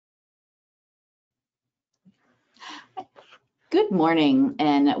Good morning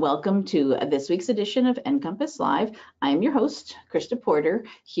and welcome to this week's edition of NCompass Live. I'm your host, Christa Porter,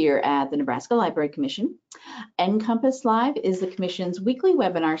 here at the Nebraska Library Commission. NCompass Live is the Commission's weekly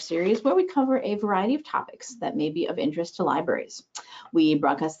webinar series where we cover a variety of topics that may be of interest to libraries. We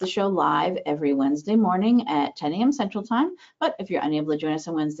broadcast the show live every Wednesday morning at 10 a.m. Central Time, but if you're unable to join us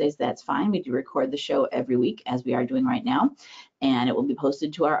on Wednesdays, that's fine. We do record the show every week, as we are doing right now, and it will be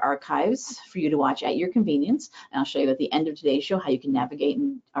posted to our archives for you to watch at your convenience. And I'll show you at the end of today's show how you can navigate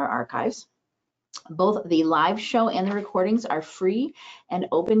in our archives. Both the live show and the recordings are free and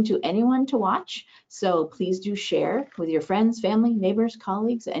open to anyone to watch. So please do share with your friends, family, neighbors,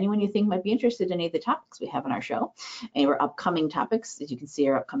 colleagues, anyone you think might be interested in any of the topics we have on our show, any of our upcoming topics, as you can see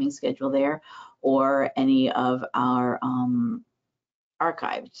our upcoming schedule there, or any of our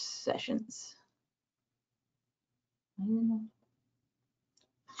archived sessions.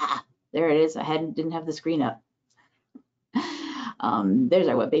 There it is. I didn't have the screen up. There's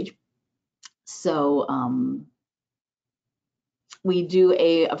our webpage. So we do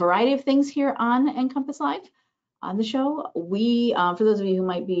a variety of things here on NCompass Live on the show. We, for those of you who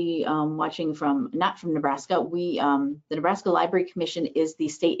might be watching not from Nebraska, the Nebraska Library Commission is the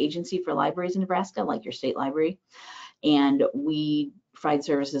state agency for libraries in Nebraska, like your state library, and we provide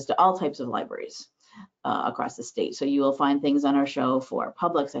services to all types of libraries across the state. So you will find things on our show for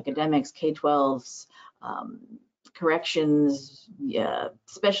publics, academics, K-12s, corrections,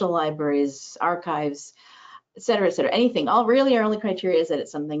 special libraries, archives, et cetera, anything. Really our only criteria is that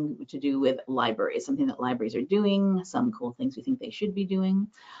it's something to do with libraries, something that libraries are doing, some cool things we think they should be doing.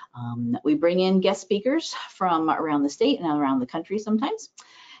 We bring in guest speakers from around the state and around the country sometimes,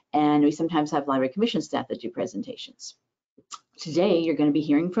 and we sometimes have library commission staff that do presentations. Today, you're going to be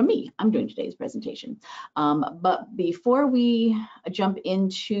hearing from me. I'm doing today's presentation. But before we jump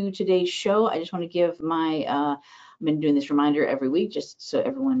into today's show, I just want to give I've been doing this reminder every week just so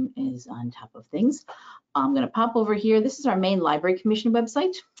everyone is on top of things. I'm going to pop over here. This is our main Library Commission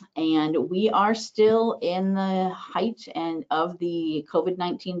website, and we are still in the height of the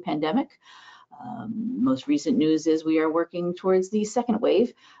COVID-19 pandemic. Most recent news is we are working towards the second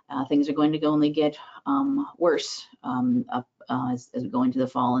wave. Things are going to only get worse as we go into the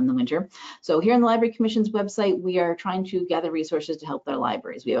fall and the winter. So here on the Library Commission's website, we are trying to gather resources to help our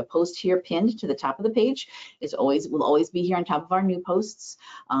libraries. We have a post here pinned to the top of the page. Will always be here on top of our new posts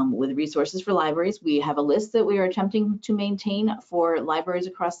with resources for libraries. We have a list that we are attempting to maintain for libraries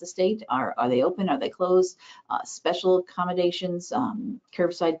across the state. Are they open? Are they closed? Special accommodations,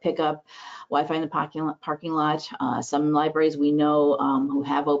 curbside pickup, Wi-Fi in the parking lot. Some libraries we know who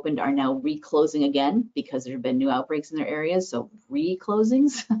have opened are now reclosing again because there have been new outbreaks in their areas, so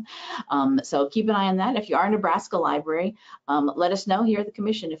reclosings. So keep an eye on that. If you are a Nebraska library, let us know here at the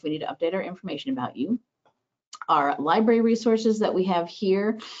Commission if we need to update our information about you. Our library resources that we have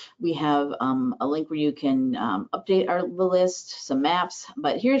here, we have a link where you can update the list, some maps,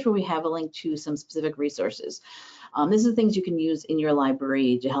 but here's where we have a link to some specific resources. This is things you can use in your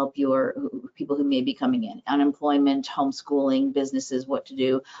library to help your people who may be coming in. Unemployment, homeschooling, businesses, what to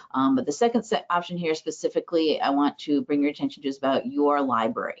do. But the second option here specifically I want to bring your attention to is about your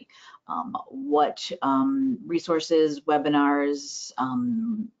library. What resources, webinars,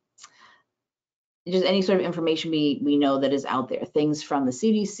 just any sort of information we know that is out there. Things from the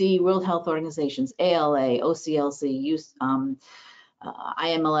CDC, World Health Organizations, ALA, OCLC,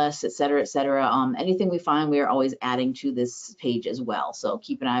 IMLS, et cetera, anything we find, we are always adding to this page as well. So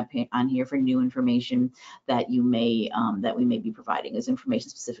keep an eye on here for new information that we may be providing. There's information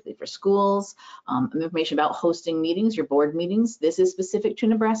specifically for schools, information about hosting meetings, your board meetings. This is specific to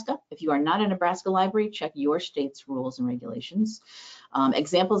Nebraska. If you are not a Nebraska library, check your state's rules and regulations.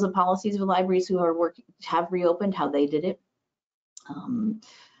 Examples of policies of libraries who have reopened, how they did it.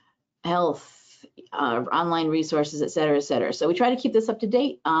 Health, online resources, et cetera. So we try to keep this up to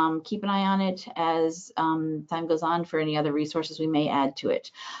date. Keep an eye on it as time goes on for any other resources we may add to it.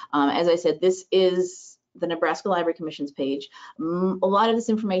 As I said, this is the Nebraska Library Commission's page. A lot of this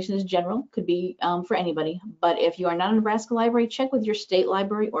information is general, could be for anybody, but if you are not a Nebraska library, check with your state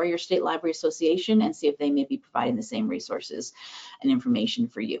library or your state library association and see if they may be providing the same resources and information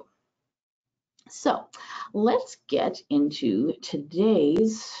for you. So let's get into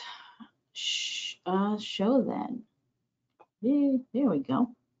today's show then. There we go.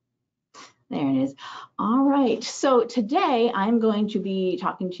 There it is. All right. So today I'm going to be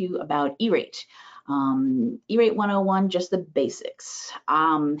talking to you about E-rate. E-rate 101, just the basics.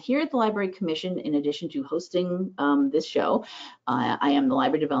 Here at the Library Commission, in addition to hosting this show, I am the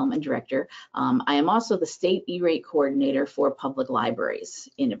Library Development Director. I am also the State E-rate Coordinator for public libraries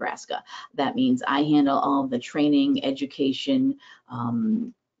in Nebraska. That means I handle all of the training, education,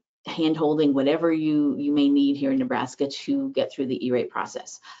 hand-holding, whatever you may need here in Nebraska to get through the E-rate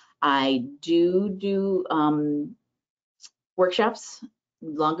process. I do workshops,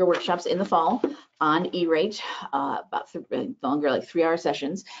 longer workshops in the fall on E-rate, about longer, like 3-hour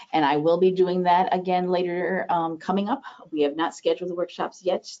sessions, and I will be doing that again later coming up. We have not scheduled the workshops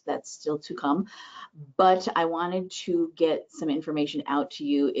yet, that's still to come, but I wanted to get some information out to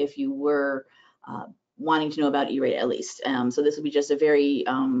you if you were wanting to know about E-rate at least. So this will be just a very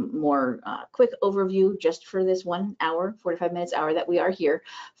more quick overview just for this 1 hour, 45 minutes hour that we are here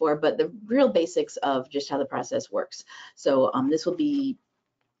for, but the real basics of just how the process works. So this will be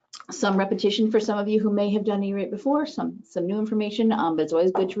some repetition for some of you who may have done E-rate before, some new information, but it's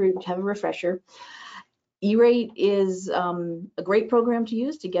always good to have a refresher. E-rate is a great program to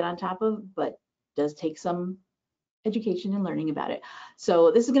use to get on top of, but does take some education and learning about it.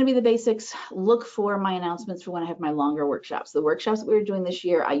 So this is going to be the basics. Look for my announcements for when I have my longer workshops. The workshops that we were doing this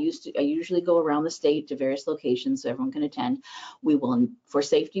year, I usually go around the state to various locations so everyone can attend. We will, for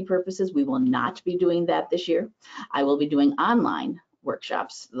safety purposes, we will not be doing that this year. I will be doing online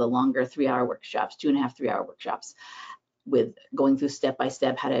workshops, the longer 3-hour workshops, 2.5, 3-hour workshops, with going through step by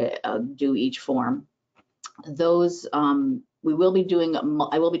step how to do each form. Those we will be doing,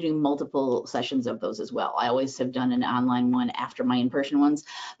 I will be doing multiple sessions of those as well. I always have done an online one after my in-person ones,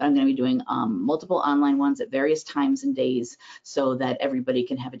 but I'm going to be doing multiple online ones at various times and days so that everybody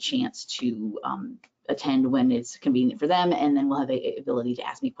can have a chance to attend when it's convenient for them, and then we'll have the ability to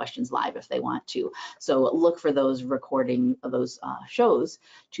ask me questions live if they want to. So look for those recording of those shows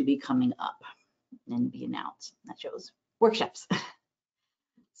to be coming up and be announced. That shows workshops.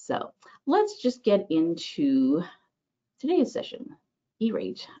 So let's just get into today's session,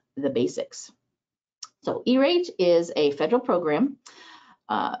 E-rate, the basics. So E-rate is a federal program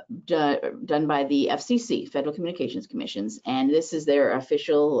done by the FCC, Federal Communications Commissions, and this is their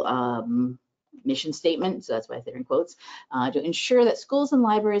official mission statement, so that's why they're in quotes, to ensure that schools and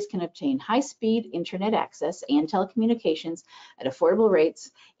libraries can obtain high-speed internet access and telecommunications at affordable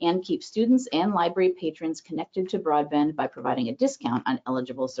rates and keep students and library patrons connected to broadband by providing a discount on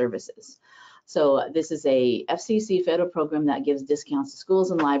eligible services. So this is a FCC federal program that gives discounts to schools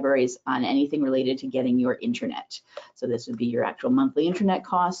and libraries on anything related to getting your internet. So this would be your actual monthly internet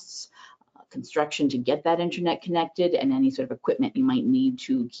costs, construction to get that internet connected, and any sort of equipment you might need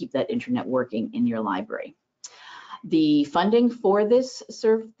to keep that internet working in your library. The funding for this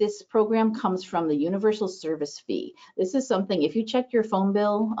program comes from the Universal Service Fee. This is something, if you check your phone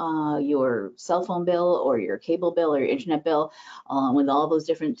bill, your cell phone bill, or your cable bill, or your internet bill, with all those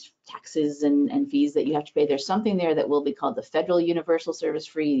different taxes and fees that you have to pay, there's something there that will be called the Federal Universal Service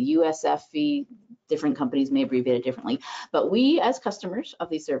Fee, USF fee. Different companies may abbreviate it differently, but we as customers of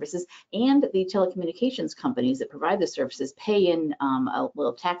these services and the telecommunications companies that provide the services pay in a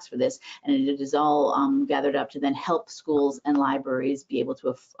little tax for this, and it is all gathered up to then help schools and libraries be able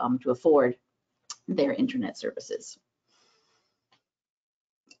to afford their internet services.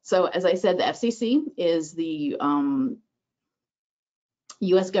 So as I said, the FCC is the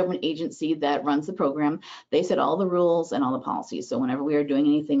U.S. government agency that runs the program. They set all the rules and all the policies. So whenever we are doing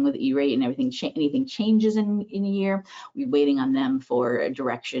anything with E-rate and anything changes in a year, we're waiting on them for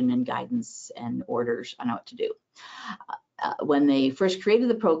direction and guidance and orders on what to do. When they first created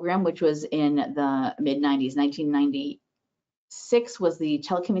the program, which was in the mid-90s, 1996 was the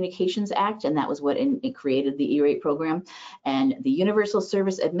Telecommunications Act, and that was what it created the E-rate program. And the Universal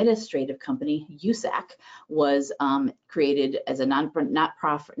Service Administrative Company, USAC, was created as a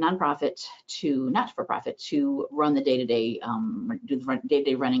not-for-profit to run the day-to-day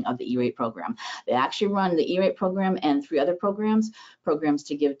running of the E-rate program. They actually run the E-rate program and 3 other programs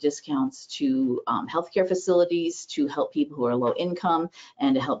to give discounts to healthcare facilities, to help people who are low income,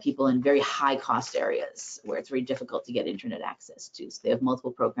 and to help people in very high cost areas where it's very difficult to get internet access to. So they have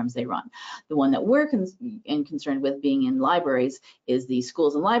multiple programs they run. The one that we're concerned with being in libraries is the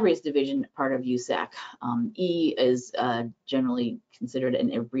Schools and Libraries Division, part of USAC. E is generally considered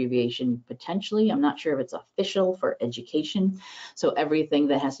an abbreviation potentially. I'm not sure if it's official for education. So everything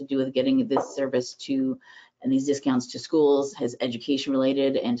that has to do with getting this service to and these discounts to schools has education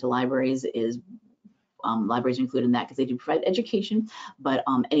related, and to libraries is libraries are included in that because they do provide education, but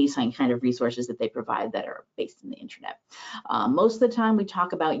any kind of resources that they provide that are based in the internet. Most of the time we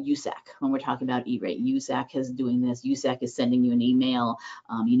talk about USAC when we're talking about E-rate. USAC is doing this. USAC is sending you an email.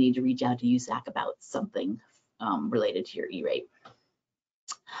 You need to reach out to USAC about something related to your E-rate.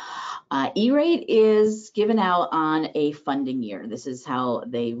 E-rate is given out on a funding year. This is how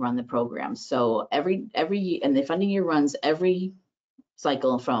they run the program. So and the funding year runs every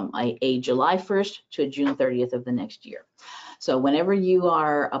cycle from a July 1st to a June 30th of the next year. So whenever you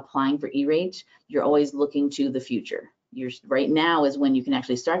are applying for E-rate, you're always looking to the future. Right now is when you can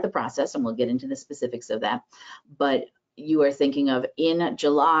actually start the process, and we'll get into the specifics of that. But you are thinking of in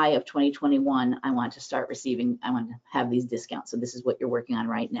July of 2021, I want to have these discounts. So this is what you're working on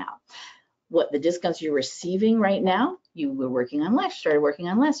right now. What the discounts you're receiving right now, you were started working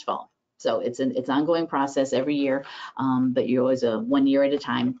on last fall. So it's an ongoing process every year, but you're always 1 year at a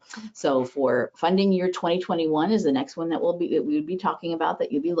time. So for funding year 2021 is the next one that we would be talking about,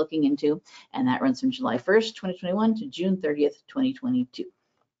 that you'll be looking into, and that runs from July 1st, 2021 to June 30th, 2022.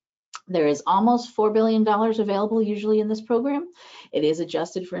 There is almost $4 billion available usually in this program. It is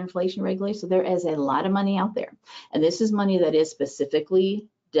adjusted for inflation regularly, so there is a lot of money out there. And this is money that is specifically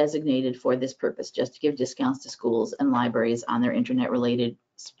designated for this purpose, just to give discounts to schools and libraries on their internet-related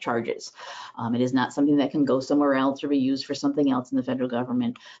charges. It is not something that can go somewhere else or be used for something else in the federal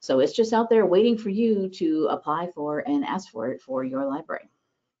government. So it's just out there waiting for you to apply for and ask for it for your library.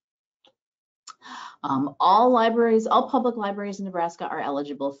 All public libraries in Nebraska are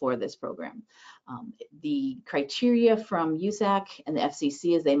eligible for this program. The criteria from USAC and the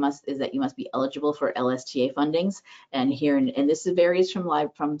FCC is that you must be eligible for LSTA fundings, and this varies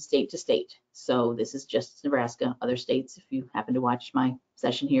from state to state. So this is just Nebraska. Other states, if you happen to watch my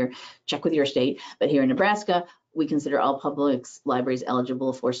session here, check with your state. But here in Nebraska, we consider all public libraries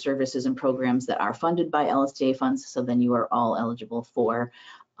eligible for services and programs that are funded by LSTA funds. So then you are all eligible for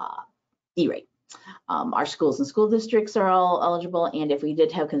E-rate. Our schools and school districts are all eligible, and if we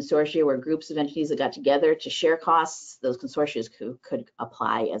did have consortia where groups of entities that got together to share costs, those consortia could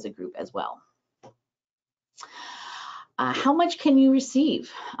apply as a group as well. How much can you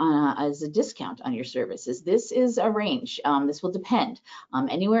receive as a discount on your services? This is a range. This will depend.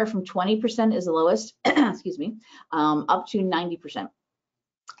 Anywhere from 20% is the lowest, excuse me, up to 90%.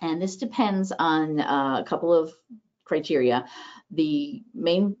 And this depends on a couple of criteria. The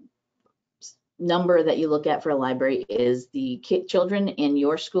main number that you look at for a library is the children in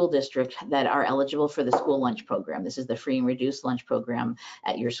your school district that are eligible for the school lunch program. This is the free and reduced lunch program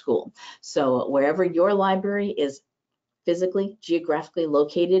at your school. So wherever your library is physically, geographically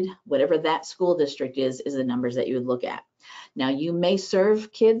located, whatever that school district is the numbers that you would look at. Now, you may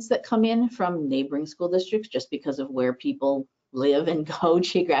serve kids that come in from neighboring school districts just because of where people live and go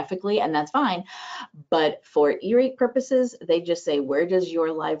geographically, and that's fine. But for E-rate purposes, they just say, where does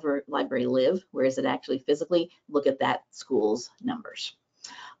your library live? Where is it actually physically? Look at that school's numbers.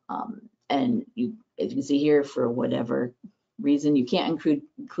 And as you can see here, for whatever reason, you can't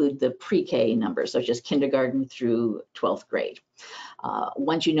include the pre-K numbers, so it's just kindergarten through 12th grade.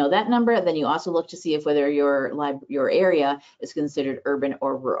 Once you know that number, then you also look to see if whether your area is considered urban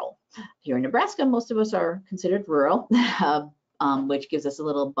or rural. Here in Nebraska, most of us are considered rural, which gives us a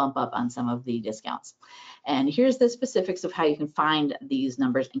little bump up on some of the discounts. And here's the specifics of how you can find these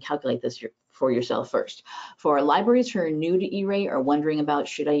numbers and calculate this for yourself first. For libraries who are new to E-rate or wondering about,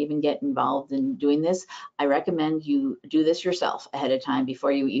 should I even get involved in doing this, I recommend you do this yourself ahead of time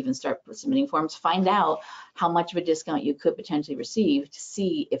before you even start submitting forms. Find out how much of a discount you could potentially receive to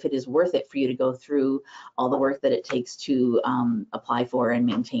see if it is worth it for you to go through all the work that it takes to apply for and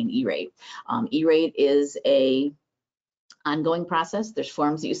maintain E-rate. E-rate is a ongoing process. There's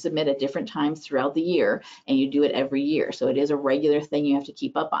forms that you submit at different times throughout the year, and you do it every year. So it is a regular thing you have to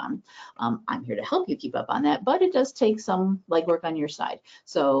keep up on. I'm here to help you keep up on that, but it does take some legwork on your side.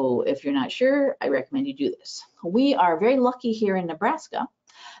 So if you're not sure, I recommend you do this. We are very lucky here in Nebraska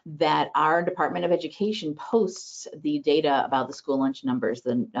that our Department of Education posts the data about the school lunch numbers,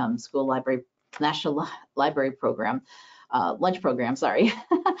 the school library, National Library Program, lunch program, sorry,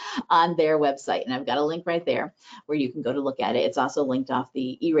 on their website. And I've got a link right there where you can go to look at it. It's also linked off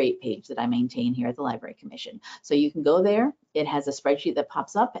the E-rate page that I maintain here at the Library Commission. So you can go there. It has a spreadsheet that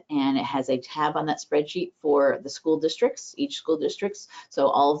pops up, and it has a tab on that spreadsheet for the school districts, each school districts.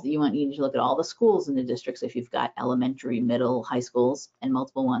 So you need to look at all the schools in the districts. If you've got elementary, middle, high schools, and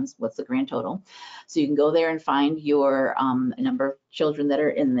multiple ones, what's the grand total? So you can go there and find your number of children that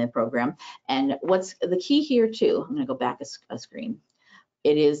are in the program. And what's the key here too, I'm gonna go back a screen.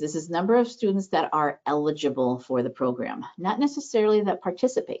 This is number of students that are eligible for the program, not necessarily that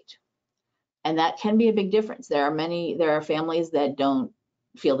participate. And that can be a big difference. There are families that don't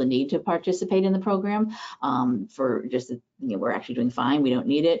feel the need to participate in the program for just, we're actually doing fine, we don't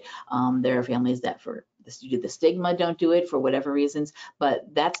need it. There are families that due to the stigma don't do it for whatever reasons, but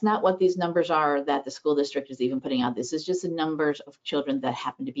that's not what these numbers are that the school district is even putting out. This is just the numbers of children that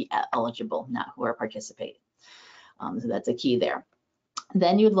happen to be eligible, not who are participating. So that's a key there.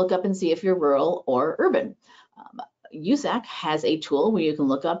 Then you'd look up and see if you're rural or urban. USAC has a tool where you can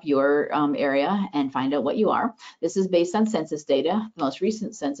look up your area and find out what you are. This is based on census data, the most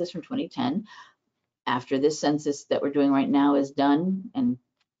recent census from 2010. After this census that we're doing right now is done, and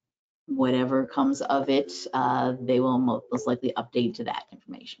whatever comes of it, they will most likely update to that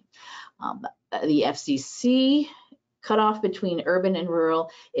information. The FCC cutoff between urban and rural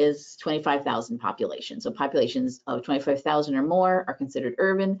is 25,000 population. So populations of 25,000 or more are considered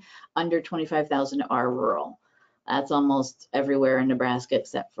urban, under 25,000 are rural. That's almost everywhere in Nebraska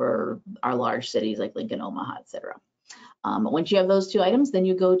except for our large cities like Lincoln, Omaha, etc. Once you have those two items, then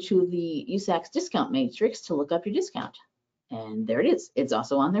you go to the USAC's discount matrix to look up your discount. And there it is. It's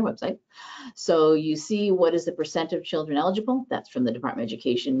also on their website. So you see what is the percent of children eligible. That's from the Department of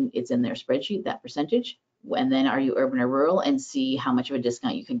Education. It's in their spreadsheet, that percentage. And then are you urban or rural, and see how much of a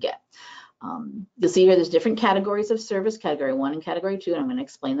discount you can get. You'll see here there's different categories of service, category 1 and category 2, and I'm going to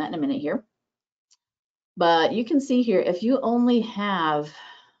explain that in a minute here. But you can see here, if you only have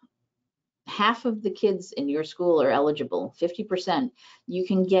half of the kids in your school are eligible, 50%, you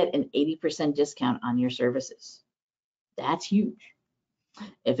can get an 80% discount on your services. That's huge.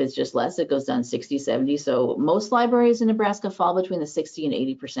 If it's just less, it goes down 60, 70. So most libraries in Nebraska fall between the 60 and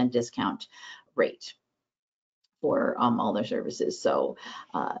 80% discount rate for all their services. So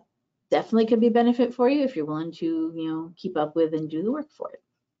definitely could be a benefit for you if you're willing to, keep up with and do the work for it.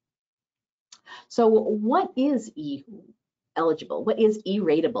 So what is eligible? What is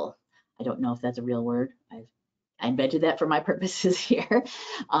E-ratable? I don't know if that's a real word. I invented that for my purposes here.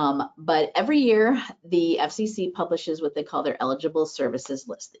 But every year, the FCC publishes what they call their eligible services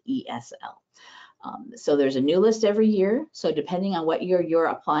list, the ESL. So there's a new list every year. So depending on what year you're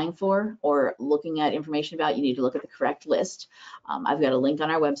applying for or looking at information about, you need to look at the correct list. I've got a link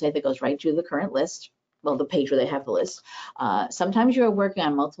on our website that goes right to the current list. Well, the page where they have the list. Sometimes you're working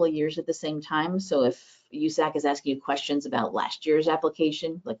on multiple years at the same time. So if USAC is asking you questions about last year's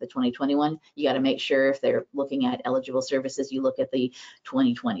application, like the 2021, you got to make sure if they're looking at eligible services, you look at the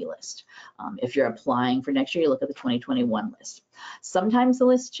 2020 list. If you're applying for next year, you look at the 2021 list. Sometimes the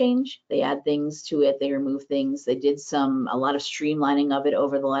lists change. They add things to it. They remove things. They did a lot of streamlining of it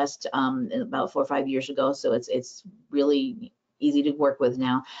over the last about 4 or 5 years ago. So it's really easy to work with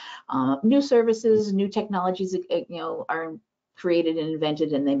now. New services, new technologies, are created and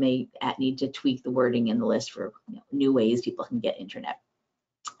invented, and they may need to tweak the wording in the list for new ways people can get internet.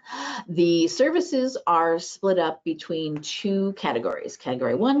 The services are split up between 2 categories,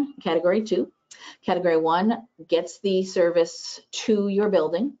 category 1, category 2. Category 1 gets the service to your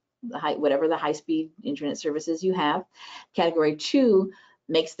building, whatever the high-speed internet services you have. Category 2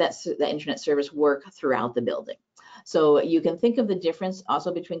 makes that internet service work throughout the building. So you can think of the difference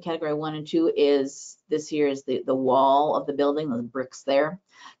also between category 1 and 2 is this here is the wall of the building, the bricks there.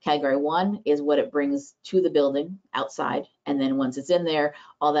 Category 1 is what it brings to the building outside. And then once it's in there,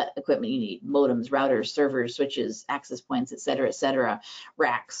 all that equipment you need, modems, routers, servers, switches, access points, et cetera,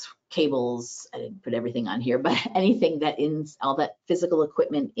 racks, cables. I didn't put everything on here, but anything that all that physical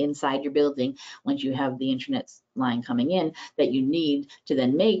equipment inside your building, once you have the internet line coming in, that you need to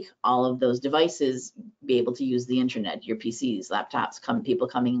then make all of those devices be able to use the internet, your PCs, laptops, people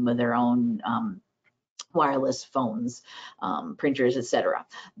coming in with their own wireless phones, printers, etc.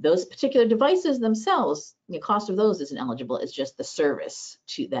 Those particular devices themselves, the cost of those isn't eligible. It's just the service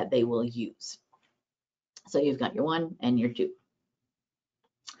that they will use. So you've got your 1 and your 2.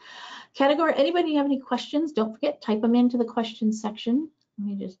 Category, anybody have any questions? Don't forget, type them into the questions section. Let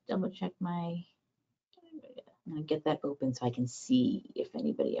me just double check I'm gonna get that open so I can see if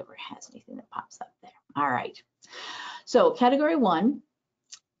anybody ever has anything that pops up there. All right. So category 1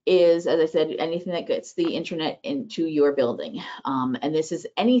 is, as I said, anything that gets the internet into your building. And this is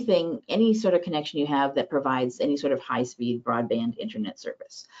any sort of connection you have that provides any sort of high-speed broadband internet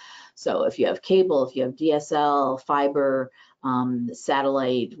service. So if you have cable, if you have DSL, fiber,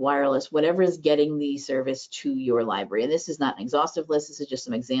 satellite, wireless, whatever is getting the service to your library. And this is not an exhaustive list. This is just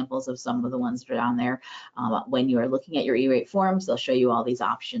some examples of some of the ones that are on there. When you are looking at your E-rate forms, they'll show you all these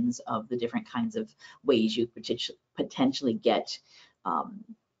options of the different kinds of ways you potentially get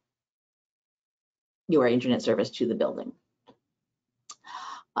your internet service to the building.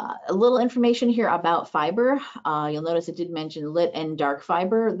 A little information here about fiber. You'll notice it did mention lit and dark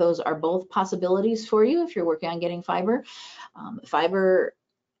fiber. Those are both possibilities for you if you're working on getting fiber. Fiber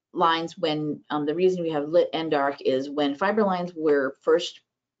lines, when the reason we have lit and dark is when fiber lines were first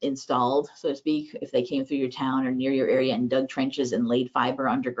installed, so to speak, if they came through your town or near your area and dug trenches and laid fiber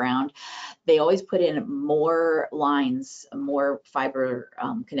underground, they always put in more lines, more fiber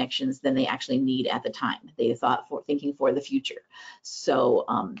connections than they actually need at the time. They thought thinking for the future. So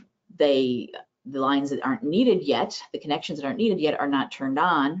the lines that aren't needed yet, the connections that aren't needed yet are not turned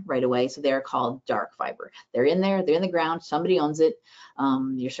on right away, so they're called dark fiber. They're in there, they're in the ground, somebody owns it,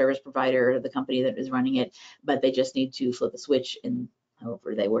 your service provider, the company that is running it, but they just need to flip a switch and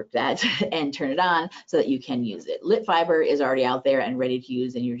however they work that and turn it on so that you can use it. Lit fiber is already out there and ready to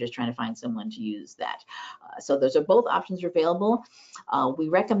use, and you're just trying to find someone to use that. So those are both options available. We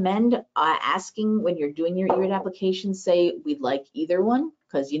recommend asking when you're doing your E-rate application, say we'd like either one,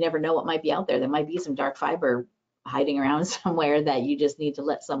 because you never know what might be out there. There might be some dark fiber hiding around somewhere that you just need to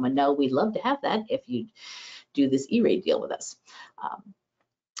let someone know. We'd love to have that if you do this E-rate deal with us.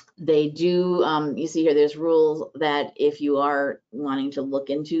 They do, you see here, there's rules that if you are wanting to look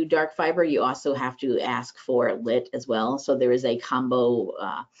into dark fiber, you also have to ask for lit as well. So there is a combo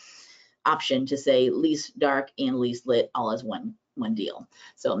option to say least dark and least lit all as one deal.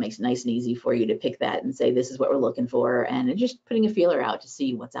 So it makes it nice and easy for you to pick that and say, this is what we're looking for, and just putting a feeler out to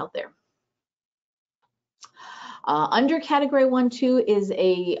see what's out there. Under category 1-2 is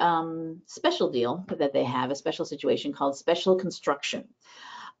a special deal that they have, a special situation called special construction.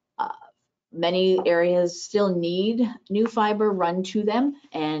 Many areas still need new fiber run to them,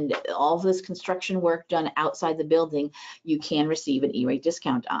 and all of this construction work done outside the building, you can receive an E-rate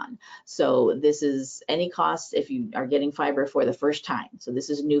discount on. So this is any cost if you are getting fiber for the first time. So this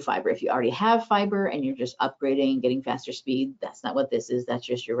is new fiber. If you already have fiber and you're just upgrading and getting faster speed, that's not what this is. That's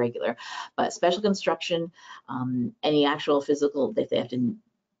just your regular. But special construction, any actual physical, if they have to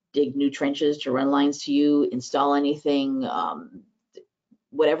dig new trenches to run lines to you, install anything,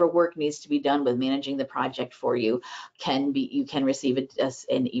 whatever work needs to be done with managing the project for you, you can receive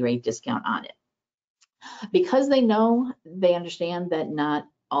an E-rate discount on it. Because they understand that not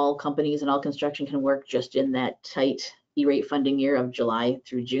all companies and all construction can work just in that tight E-rate funding year of July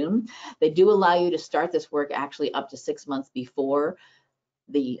through June. They do allow you to start this work actually up to 6 months before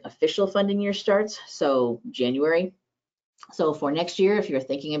the official funding year starts, so January. So for next year, if you're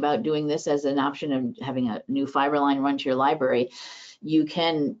thinking about doing this as an option of having a new fiber line run to your library, you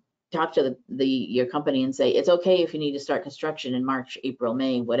can talk to your company and say, it's okay if you need to start construction in March, April,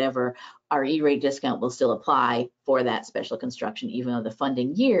 May, whatever, our E-rate discount will still apply for that special construction, even though the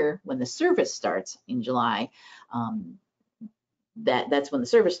funding year, when the service starts in July, that's when the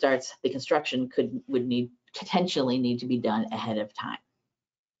service starts, the construction would potentially need to be done ahead of time.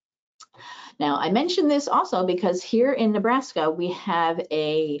 Now, I mention this also because here in Nebraska, we have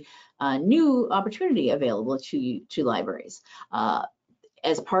a new opportunity available to libraries.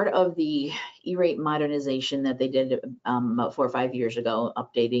 As part of the E-rate modernization that they did about 4 or 5 years ago,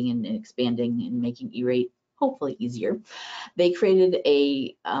 updating and expanding and making E-rate hopefully easier, they created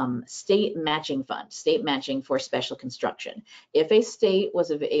a state matching fund, state matching for special construction. If a state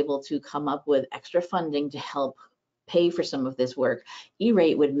was able to come up with extra funding to help pay for some of this work,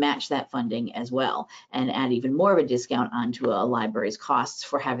 E-rate would match that funding as well and add even more of a discount onto a library's costs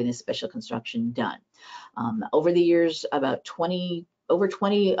for having this special construction done. Over the years, over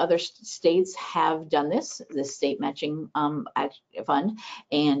 20 other states have done this state matching fund,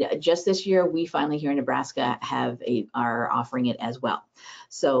 and just this year, we finally here in Nebraska are offering it as well.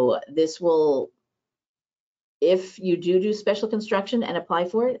 So this will, if you do special construction and apply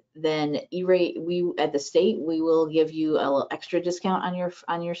for it, then E-rate, at the state, we will give you a little extra discount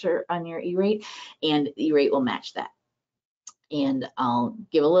on your E-rate, and E-rate will match that. And I'll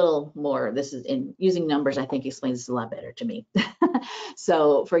give a little more. This is in using numbers, I think explains this a lot better to me.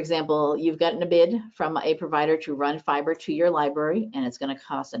 So for example, you've gotten a bid from a provider to run fiber to your library, and it's going to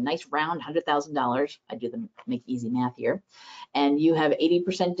cost a nice round $100,000. I do make easy math here. And you have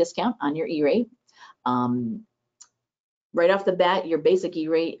 80% discount on your E-rate. Right off the bat, your basic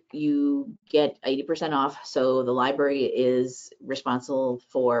E-rate, you get 80% off. So the library is responsible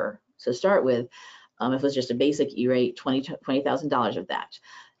for, to start with, if it was just a basic E-rate, $20,000 of that.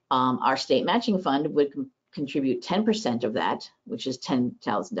 Our state matching fund would contribute 10% of that, which is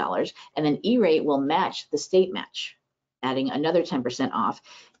 $10,000, and then E-rate will match the state match, adding another 10% off,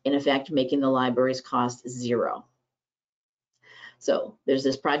 in effect making the library's cost zero. So there's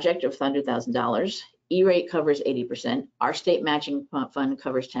this project of $100,000. E-rate covers 80%, our state matching fund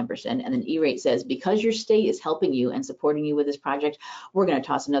covers 10%, and then E-rate says, because your state is helping you and supporting you with this project, we're gonna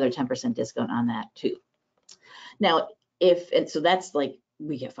toss another 10% discount on that too. Now, and so that's like,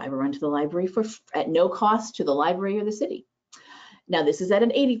 we get fiber run to the library at no cost to the library or the city. Now, this is at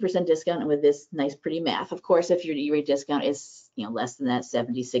an 80% discount, and with this nice pretty math. Of course, if your E-rate discount is less than that,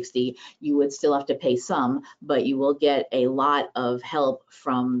 70, 60, you would still have to pay some, but you will get a lot of help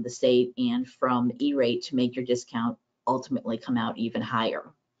from the state and from E-rate to make your discount ultimately come out even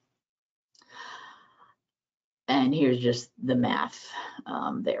higher. And here's just the math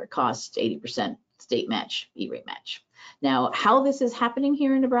there. Cost 80%, state match, E-rate match. Now, how this is happening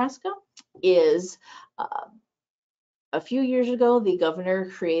here in Nebraska is a few years ago, the governor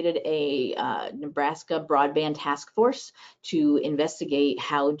created a Nebraska broadband task force to investigate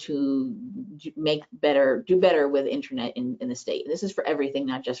how to do better with internet in the state. This is for everything,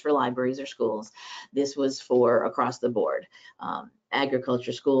 not just for libraries or schools. This was for across the board,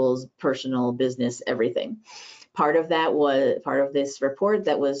 agriculture, schools, personal, business, everything. Part of this report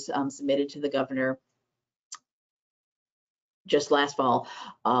that was submitted to the governor just last fall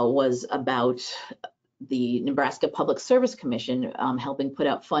was about the Nebraska Public Service Commission helping put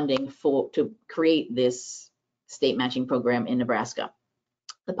out funding to create this state matching program in Nebraska.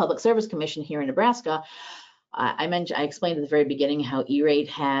 The Public Service Commission here in Nebraska, I explained at the very beginning how E-rate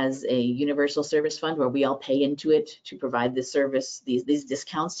has a universal service fund where we all pay into it to provide this service, these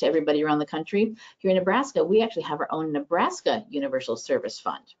discounts to everybody around the country. Here in Nebraska, we actually have our own Nebraska Universal Service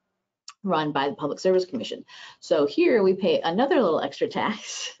Fund, run by the Public Service Commission. So here we pay another little extra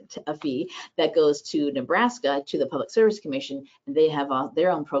tax, a fee that goes to Nebraska, to the Public Service Commission, and they have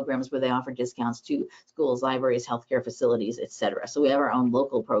their own programs where they offer discounts to schools, libraries, healthcare facilities, etc. So we have our own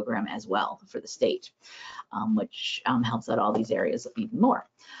local program as well for the state, which helps out all these areas even more.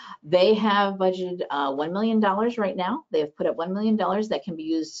 They have budgeted $1 million right now. They have put up $1 million that can be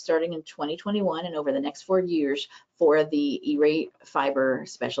used starting in 2021 and over the next 4 years for the E-rate fiber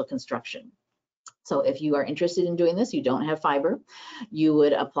special construction. So if you are interested in doing this, you don't have fiber, you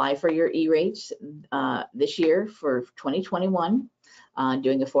would apply for your E-rate this year for 2021.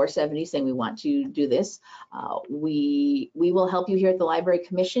 Doing a 470, saying we want to do this. We will help you here at the Library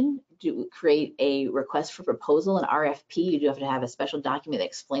Commission to create a request for proposal, an RFP. You do have to have a special document that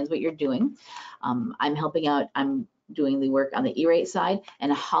explains what you're doing. I'm helping out, I'm doing the work on the E-rate side,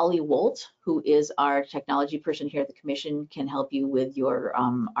 and Holly Wolt, who is our technology person here at the Commission, can help you with your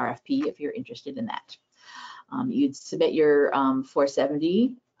RFP if you're interested in that. You'd submit your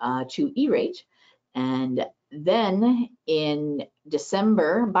 470 to E-rate, and then in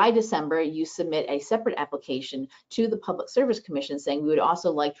by December, you submit a separate application to the Public Service Commission saying we would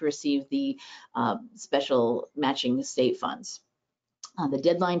also like to receive the special matching state funds. The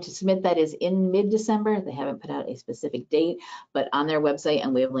deadline to submit that is in mid-December. They haven't put out a specific date, but on their website,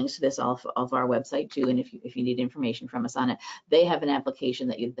 and we have links to this off of our website too, and if you need information from us on it, they have an application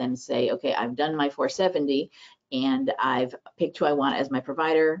that you then say, okay, I've done my 470 and I've picked who I want as my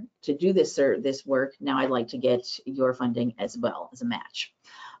provider to do this work. Now I'd like to get your funding as well as a match.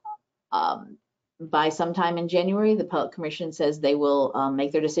 By sometime in January, the Public Commission says they will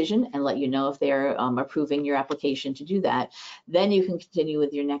make their decision and let you know if they're approving your application to do that. Then you can continue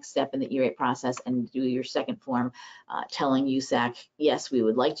with your next step in the E-rate process and do your second form telling USAC, yes, we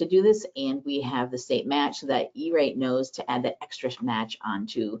would like to do this, and we have the state match so that E-rate knows to add that extra match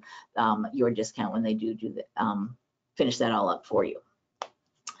onto your discount when they do finish that all up for you.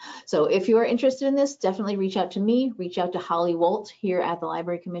 So if you are interested in this, definitely reach out to me, reach out to Holly Wolt here at the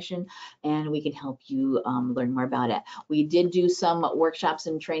Library Commission, and we can help you learn more about it. We did do some workshops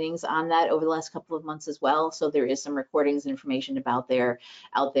and trainings on that over the last couple of months as well. So there is some recordings and information about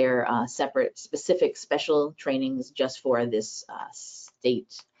out there, separate, specific, special trainings just for this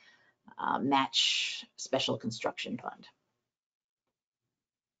state match special construction fund.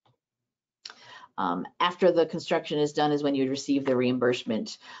 After the construction is done is when you receive the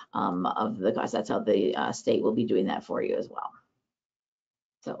reimbursement of the cost. That's how the state will be doing that for you as well.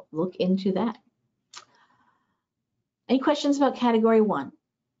 So look into that. Any questions about category 1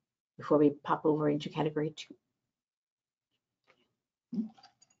 before we pop over into category 2?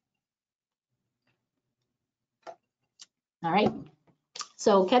 All right.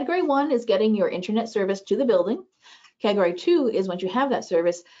 So category 1 is getting your internet service to the building. Category 2 is once you have that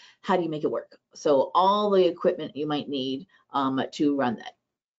service, how do you make it work? So all the equipment you might need to run that.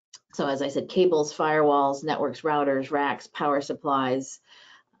 So as I said, cables, firewalls, networks, routers, racks, power supplies,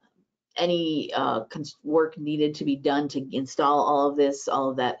 any work needed to be done to install all of this,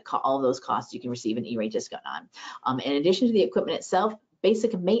 all of those costs you can receive an E-rate discount on. In addition to the equipment itself,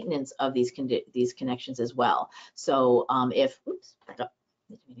 basic maintenance of these connections as well. So oops, back up,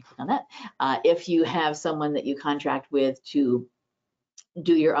 didn't mean to click on that. If you have someone that you contract with to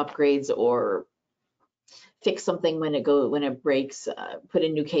do your upgrades or fix something when it breaks, put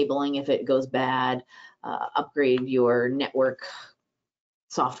in new cabling if it goes bad, upgrade your network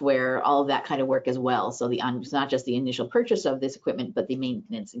software, all of that kind of work as well. So it's not just the initial purchase of this equipment, but the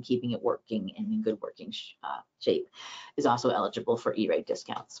maintenance and keeping it working and in good working shape is also eligible for E-rate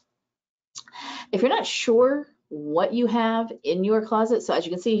discounts. If you're not sure what you have in your closet, so as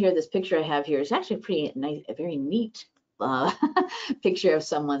you can see here, this picture I have here is actually pretty nice, a very neat picture of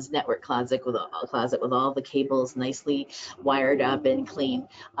someone's network closet with all the cables nicely wired up and clean.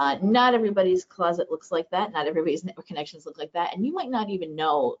 Not everybody's closet looks like that. Not everybody's network connections look like that. And you might not even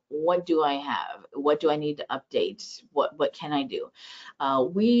know, what do I have? What do I need to update? What can I do?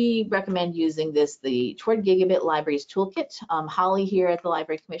 We recommend using the Toward Gigabit Libraries Toolkit. Holly here at the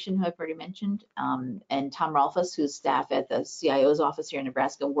Library Commission, who I've already mentioned, and Tom Rolfus, who's staff at the CIO's office here in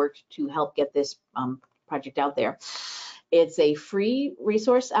Nebraska, worked to help get this project out there. It's a free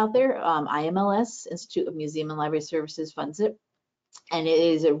resource out there. IMLS, Institute of Museum and Library Services, funds it. And it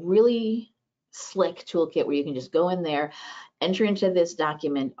is a really slick toolkit where you can just go in there, enter into this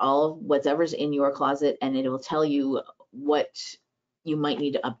document all of whatever's in your closet, and it will tell you what you might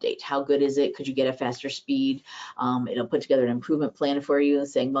need to update. How good is it? Could you get a faster speed? It'll put together an improvement plan for you,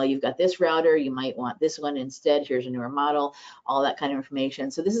 saying, well, you've got this router, you might want this one instead. Here's a newer model, all that kind of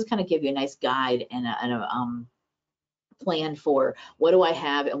information. So this is kind of give you a nice guide and a plan for what do I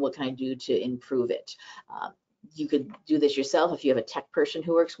have and what can I do to improve it. You could do this yourself. If you have a tech person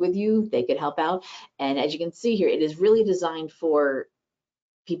who works with you, they could help out. And as you can see here, it is really designed for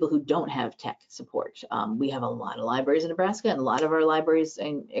people who don't have tech support. We have a lot of libraries in Nebraska, and a lot of our libraries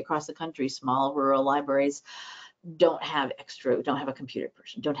across the country, small rural libraries, don't have a computer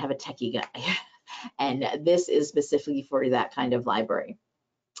person, don't have a techie guy. And this is specifically for that kind of library.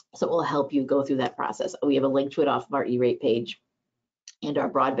 So it will help you go through that process. We have a link to it off of our E-rate page and our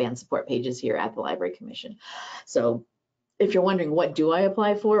broadband support pages here at the Library Commission. So if you're wondering, what do I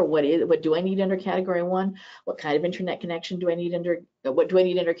apply for? What do I need under Category 1? What kind of internet connection do I need under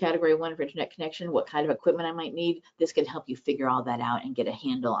Category 1 for internet connection? What kind of equipment I might need? This can help you figure all that out and get a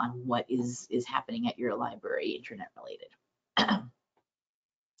handle on what is happening at your library internet related.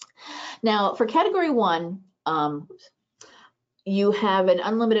 Now, for Category 1, you have an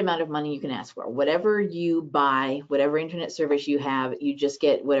unlimited amount of money you can ask for. Whatever you buy, whatever internet service you have, you just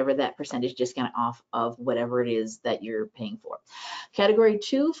get whatever that percentage discount off of whatever it is that you're paying for. Category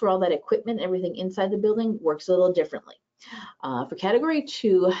 2, for all that equipment, everything inside the building, works a little differently. For Category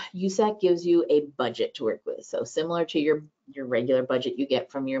 2, USAC gives you a budget to work with. So similar to your regular budget you get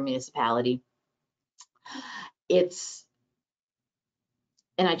from your municipality.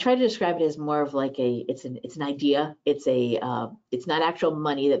 And I try to describe it as more of like it's an idea. It's not actual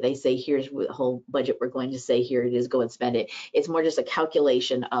money that they say, here's the whole budget we're going to say, here it is, go and spend it. It's more just a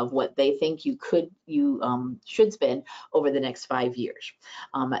calculation of what they think you should spend over the next 5 years.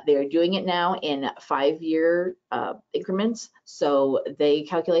 They're doing it now in 5-year increments. So they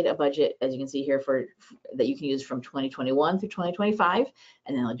calculate a budget, as you can see here, that you can use from 2021 through 2025,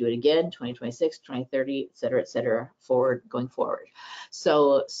 and then they'll do it again, 2026, 2030, et cetera, going forward.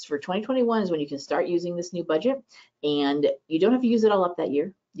 So for 2021 is when you can start using this new budget, and you don't have to use it all up that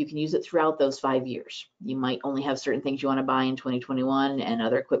year. You can use it throughout those 5 years. You might only have certain things you want to buy in 2021 and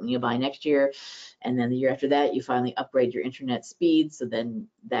other equipment you'll buy next year. And then the year after that, you finally upgrade your internet speed. So then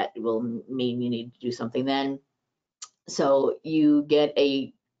that will mean you need to do something then. So you get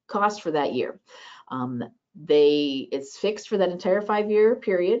a cost for that year. It's fixed for that entire 5-year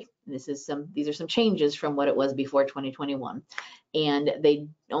period. These are some changes from what it was before 2021. And they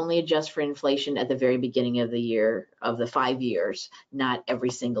only adjust for inflation at the very beginning of the year of the 5 years, not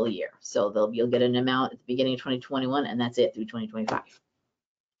every single year. So you'll get an amount at the beginning of 2021, and that's it through 2025.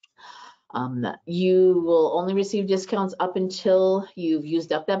 You will only receive discounts up until you've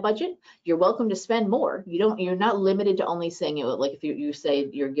used up that budget. You're welcome to spend more. You're not limited to only saying it. Like if you say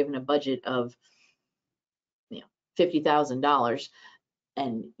you're given a budget of $50,000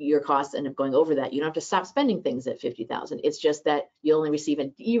 and your costs end up going over that, you don't have to stop spending things at $50,000. It's just that you only receive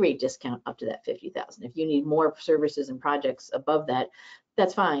an E-rate discount up to that $50,000. If you need more services and projects above that,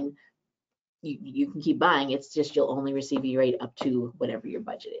 that's fine. You can keep buying. It's just you'll only receive E-rate up to whatever your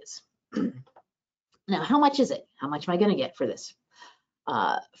budget is. Now, how much is it? How much am I going to get for this?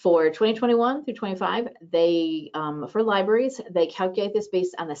 For 2021 through 25, for libraries, they calculate this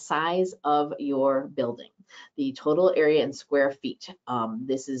based on the size of your building, the total area in square feet.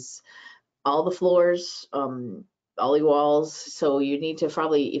 This is all the floors, ollie walls. So you need to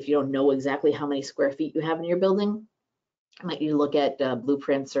probably, if you don't know exactly how many square feet you have in your building, you might need to look at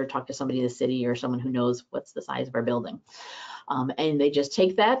blueprints or talk to somebody in the city or someone who knows what's the size of our building. And they just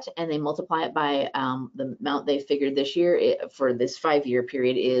take that and they multiply it by the amount they figured this year for this 5-year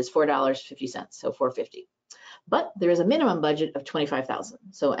period is $4.50, so $4.50. But there is a minimum budget of $25,000.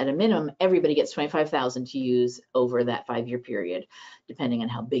 So at a minimum, everybody gets $25,000 to use over that 5-year period. Depending on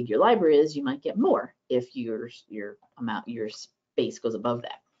how big your library is, you might get more if your space goes above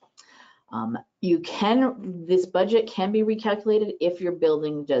that. This budget can be recalculated if your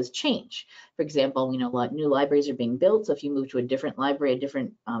building does change. For example, we know a lot of new libraries are being built. So if you move to a different library, a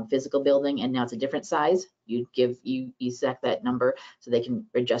different physical building, and now it's a different size, you set that number so they can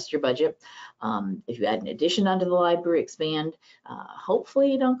adjust your budget. If you add an addition onto the library, expand,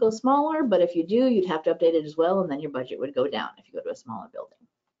 hopefully you don't go smaller, but if you do, you'd have to update it as well, and then your budget would go down if you go to a smaller building.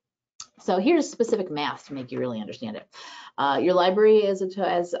 So here's specific math to make you really understand it. Your library has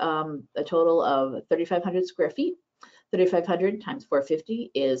a total of 3,500 square feet. 3,500 times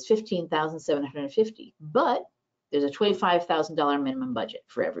 450 is 15,750. But there's a $25,000 minimum budget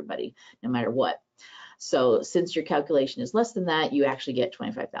for everybody, no matter what. So since your calculation is less than that, you actually get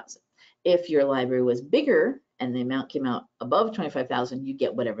 25,000. If your library was bigger and the amount came out above 25,000, you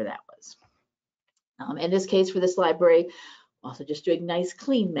get whatever that was. In this case, for this library, also just doing nice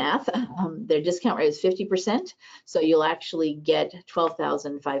clean math, their discount rate is 50%, so you'll actually get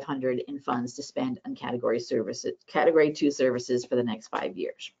 $12,500 in funds to spend on category 2 services for the next 5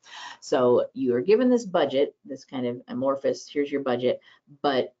 years. So you are given this budget, this kind of amorphous, here's your budget,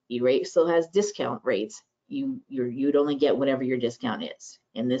 but E-rate still has discount rates. You'd only get whatever your discount is.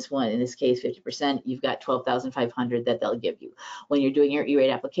 In this case, 50%, you've got $12,500 that they'll give you. When you're doing your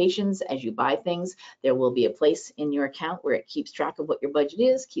E-rate applications, as you buy things, there will be a place in your account where it keeps track of what your budget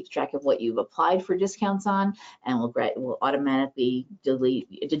is, keeps track of what you've applied for discounts on, and will automatically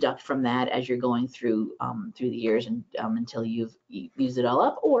deduct from that as you're going through the years and until you've used it all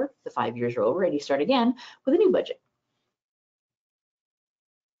up, or the 5 years are over and you start again with a new budget.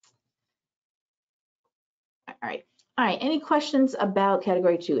 All right, any questions about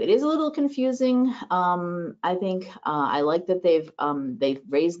category 2? It is a little confusing. I think I like that they've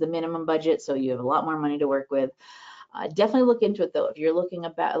raised the minimum budget, so you have a lot more money to work with. Definitely look into it though. If you're looking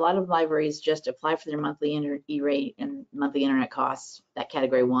about, a lot of libraries just apply for their monthly E-rate and monthly internet costs, that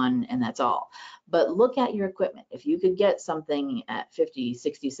category 1, and that's all. But look at your equipment. If you could get something at 50,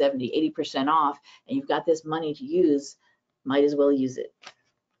 60, 70, 80% off, and you've got this money to use, might as well use it.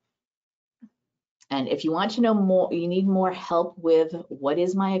 And if you want to know more, you need more help with what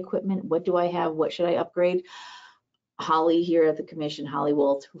is my equipment, what do I have, what should I upgrade? Holly here at the commission, Holly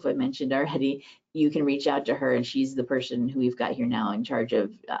Wolf, who I mentioned already, you can reach out to her, and she's the person who we've got here now in charge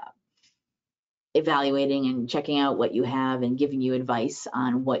of evaluating and checking out what you have and giving you advice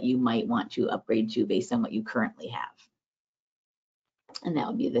on what you might want to upgrade to based on what you currently have. And that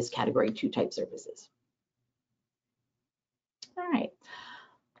would be this category 2 type services. All right.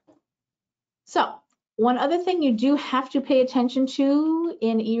 So one other thing you do have to pay attention to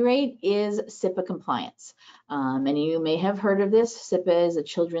in E-rate is SIPA compliance. Many of you may have heard of this. SIPA is a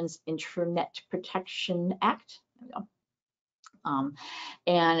Children's Internet Protection Act. There we go.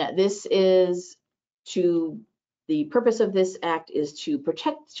 And this is the purpose of this act is to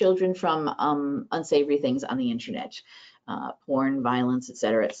protect children from unsavory things on the internet. Porn, violence, et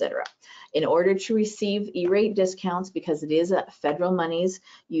cetera, et cetera. In order to receive E-rate discounts, because it is federal monies,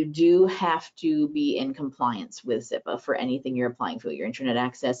 you do have to be in compliance with SIPA for anything you're applying for, your internet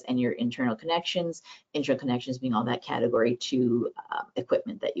access and your internal connections being all that category 2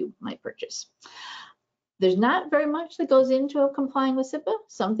 equipment that you might purchase. There's not very much that goes into complying with SIPA.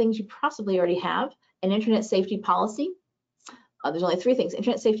 Some things you possibly already have. An internet safety policy. There's only 3 things: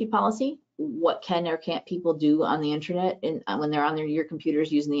 internet safety policy, what can or can't people do on the internet, and when they're on your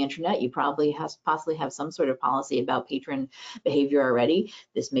computers using the internet. You probably possibly have some sort of policy about patron behavior already.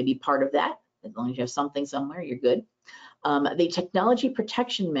 This may be part of that. As long as you have something somewhere, you're good. The technology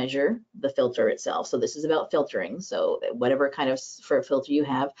protection measure, the filter itself. So this is about filtering. So whatever kind of filter you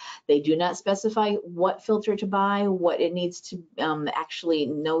have, they do not specify what filter to buy, what it needs to actually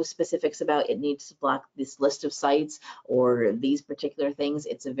no specifics about. It needs to block this list of sites or these particular things.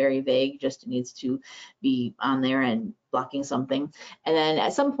 It's a very vague, just it needs to be on there and blocking something. And then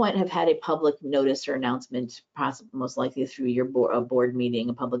at some point have had a public notice or announcement, possibly most likely through your board meeting,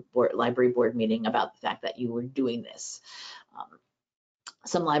 a public library board meeting, about the fact that you were doing this.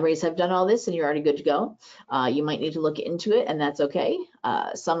 Some libraries have done all this and you're already good to go. You might need to look into it, and that's okay.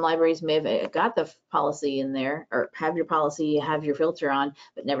 Some libraries may have got the policy in there, or have your policy, have your filter on,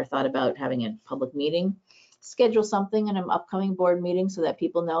 but never thought about having a public meeting. schedule something in an upcoming board meeting so that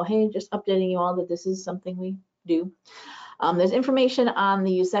people know, hey, just updating you all that this is something we do. There's information on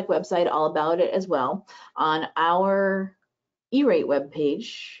the USAC website all about it as well. On our E-rate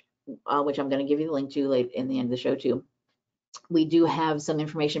webpage, which I'm going to give you the link to late in the end of the show too, we do have some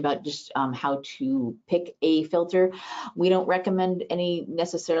information about just how to pick a filter. We don't recommend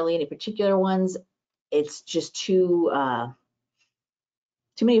necessarily any particular ones. It's just too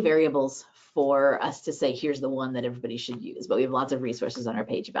many variables for us to say, here's the one that everybody should use, but we have lots of resources on our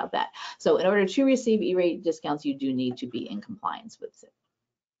page about that. So in order to receive E-rate discounts, you do need to be in compliance with it.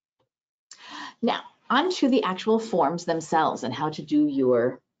 Now, on to the actual forms themselves and how to do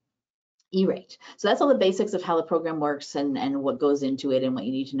your E-rate. So that's all the basics of how the program works and what goes into it and what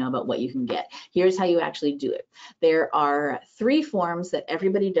you need to know about what you can get. Here's how you actually do it. There are 3 forms that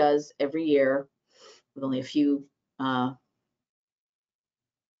everybody does every year with only a few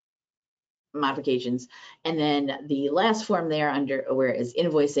modifications, and then the last form there under where is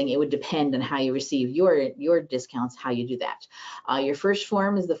invoicing, it would depend on how you receive your discounts, how you do that. Your first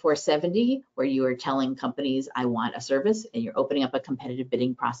form is the 470, where you are telling companies, I want a service, and you're opening up a competitive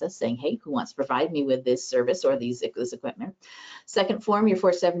bidding process saying, hey, who wants to provide me with this service or this equipment? Second form, your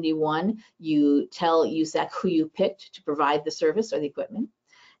 471, you tell USAC who you picked to provide the service or the equipment.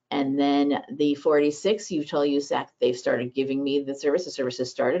 And then the 486, you tell USAC they've started giving me the service has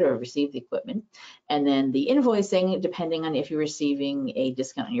started or received the equipment. And then the invoicing, depending on if you're receiving a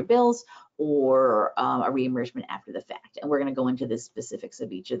discount on your bills or a reimbursement after the fact. And we're going to go into the specifics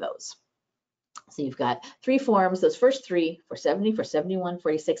of each of those. So you've got 3 forms. Those first 3, 470, 471,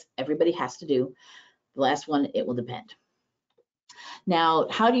 46, everybody has to do. The last one, it will depend. Now,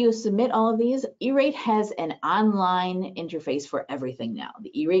 how do you submit all of these? E-rate has an online interface for everything now.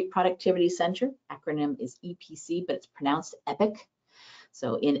 The E-rate Productivity Center, acronym is EPC, but it's pronounced EPIC.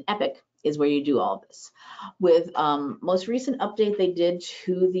 So in EPIC is where you do all of this. With most recent update they did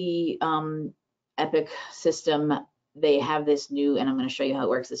to the EPIC system, they have this new, and I'm going to show you how it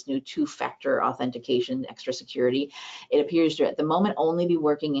works, this new 2-factor authentication, extra security. It appears to, at the moment, only be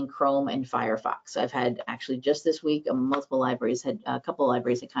working in Chrome and Firefox. I've had actually just this week, a couple of libraries had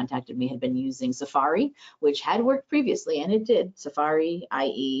contacted me, had been using Safari, which had worked previously, and it did. Safari,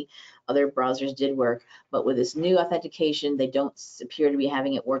 IE, other browsers did work, but with this new authentication, they don't appear to be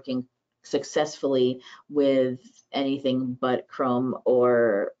having it working successfully with anything but Chrome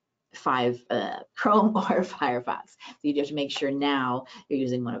or Chrome or Firefox. So you have to make sure now you're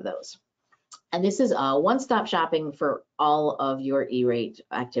using one of those. And this is a one-stop shopping for all of your E-rate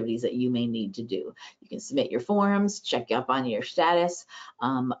activities that you may need to do. You can submit your forms, check up on your status.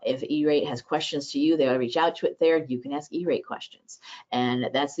 If E-rate has questions to you, they'll reach out to it there. You can ask E-rate questions. And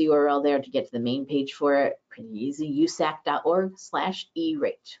that's the URL there to get to the main page for it. Pretty easy,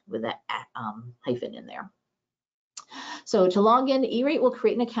 usac.org/E-rate with that hyphen in there. So to log in, E-rate will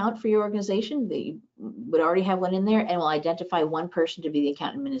create an account for your organization. They would already have one in there and will identify one person to be the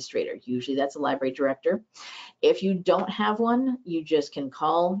account administrator. Usually that's a library director. If you don't have one, you just can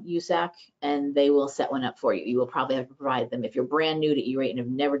call USAC and they will set one up for you. You will probably have to provide them, if you're brand new to E-rate and have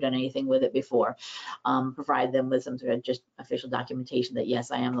never done anything with it before, provide them with some sort of just official documentation that, yes,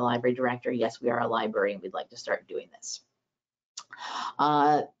 I am the library director. Yes, we are a library and we'd like to start doing this.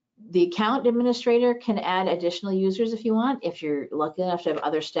 The account administrator can add additional users if you want. If you're lucky enough to have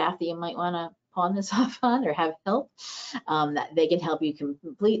other staff that you might want to pawn this off on or have help, they can help you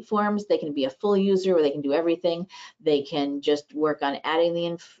complete forms. They can be a full user where they can do everything. They can just work on adding the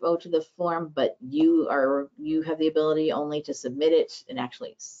info to the form, but you have the ability only to submit it and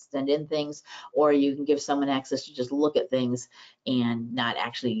actually send in things, or you can give someone access to just look at things and not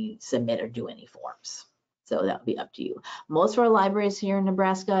actually submit or do any forms. So that would be up to you. Most of our libraries here in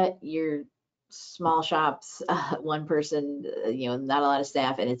Nebraska, you're small shops, one person, not a lot of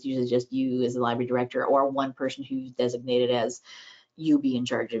staff, and it's usually just you as the library director or one person who's designated as you be in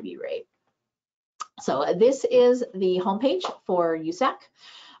charge of E-rate. So this is the homepage for USAC,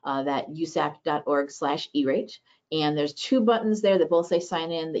 that usac.org/E-rate. And there's 2 buttons there that both say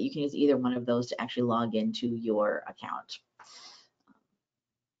sign in, that you can use either one of those to actually log into your account.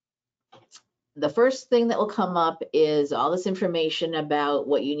 The first thing that will come up is all this information about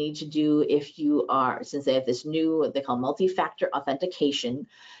what you need to do if you are, since they have this new, what they call multi-factor authentication,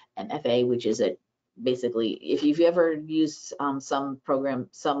 MFA, which is basically, if you've ever used some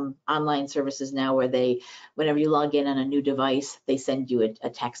online services now where whenever you log in on a new device, they send you a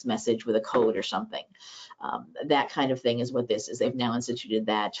text message with a code or something. That kind of thing is what this is. They've now instituted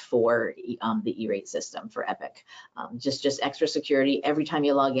that for the E-rate system for Epic. Just extra security. Every time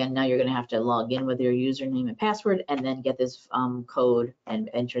you log in, now you're going to have to log in with your username and password and then get this code and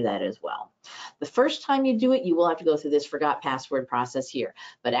enter that as well. The first time you do it, you will have to go through this forgot password process here.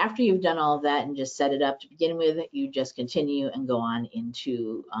 But after you've done all of that and just set it up to begin with, you just continue and go on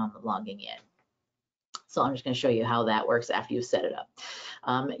into logging in. So I'm just going to show you how that works after you've set it up.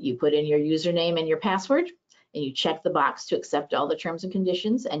 You put in your username and your password, and you check the box to accept all the terms and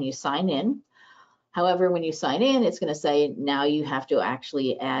conditions, and you sign in. However, when you sign in, it's going to say now you have to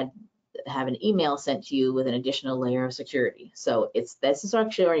actually have an email sent to you with an additional layer of security. So this is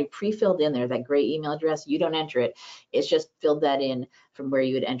actually already pre-filled in there, that gray email address. You don't enter it. It's just filled that in from where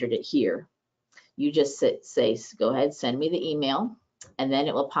you had entered it here. You just say, go ahead, send me the email, and then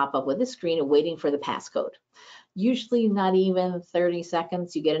it will pop up with a screen waiting for the passcode. Usually not even 30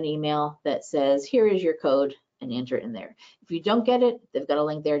 seconds, you get an email that says, here is your code, and enter it in there. If you don't get it, they've got a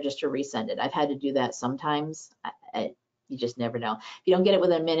link there just to resend it. I've had to do that sometimes. You just never know. If you don't get it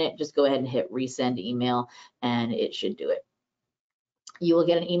within a minute, just go ahead and hit resend email, and it should do it. You will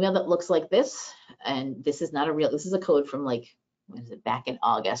get an email that looks like this, and this is not a real, this is a code from like, when is it, back in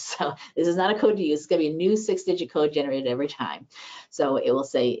August. So this is not a code to use. It's going to be a new 6-digit code generated every time. So it will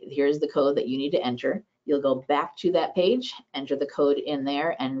say, here's the code that you need to enter. You'll go back to that page, enter the code in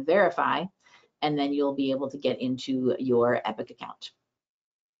there and verify, and then you'll be able to get into your Epic account.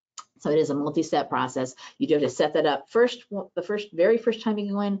 So it is a multi-step process. You do have to set that up first, the very first time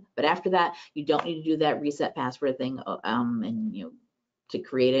you go in, but after that, you don't need to do that reset password thing and to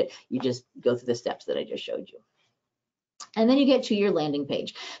create it. You just go through the steps that I just showed you. And then you get to your landing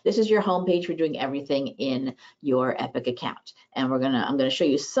page. This is your home page for doing everything in your Epic account. And I'm gonna show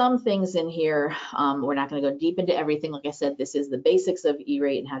you some things in here. We're not gonna go deep into everything. Like I said, this is the basics of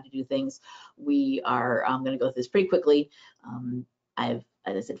E-rate and how to do things. We are gonna go through this pretty quickly. As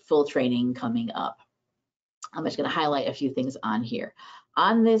I said, full training coming up. I'm just gonna highlight a few things on here.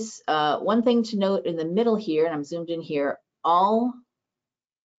 On this, one thing to note in the middle here, and I'm zoomed in here, all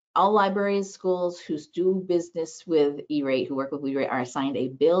libraries, schools who do business with E-rate, who work with E-rate, are assigned a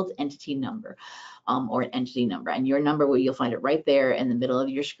build entity number or an entity number. And your number, you'll find it right there in the middle of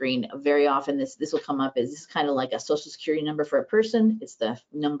your screen. Very often this will come up as this kind of like a social security number for a person. It's the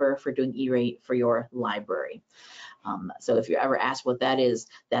number for doing E-rate for your library. So if you're ever asked what that is,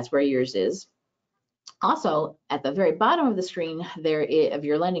 that's where yours is. Also, at the very bottom of the screen of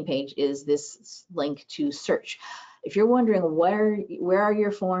your landing page is this link to search. If you're wondering where are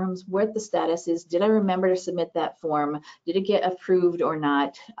your forms, what the status is, did I remember to submit that form, did it get approved or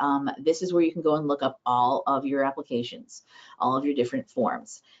not, this is where you can go and look up all of your applications, all of your different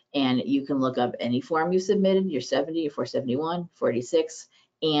forms. And you can look up any form you submitted, your 70, your 471, 46,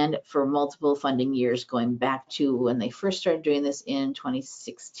 and for multiple funding years going back to when they first started doing this in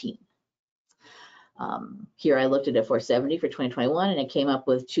 2016. Here I looked at a 470 for 2021 and it came up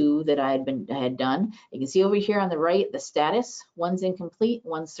with 2 that I had done. You can see over here on the right, the status, one's incomplete,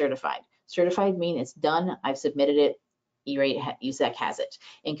 one's certified. Certified means it's done, I've submitted it, E-rate, USAC has it.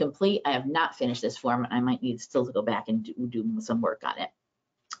 Incomplete, I have not finished this form, I might need still to go back and do some work on it.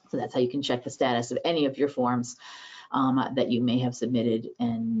 So that's how you can check the status of any of your forms that you may have submitted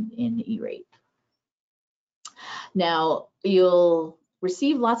in E-rate. Now, you'll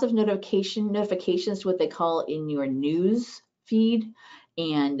receive lots of notifications to what they call in your news feed.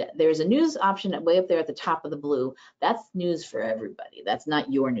 And there's a news option way up there at the top of the blue. That's news for everybody. That's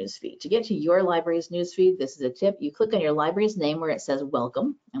not your news feed. To get to your library's news feed, this is a tip. You click on your library's name where it says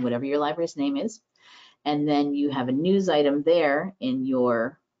welcome and whatever your library's name is. And then you have a news item there in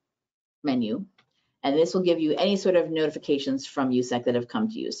your menu. And this will give you any sort of notifications from USAC that have come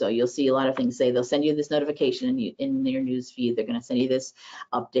to you. So you'll see a lot of things say they'll send you this notification in your news feed. They're going to send you this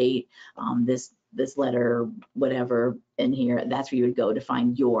update, this letter, whatever in here. That's where you would go to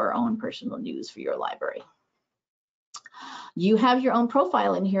find your own personal news for your library. You have your own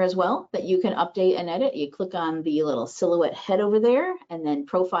profile in here as well that you can update and edit. You click on the little silhouette head over there and then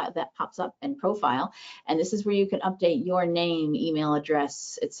profile, that pops up, and profile. And this is where you can update your name, email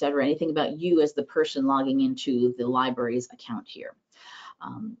address, etc. Anything about you as the person logging into the library's account here.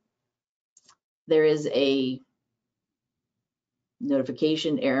 There is a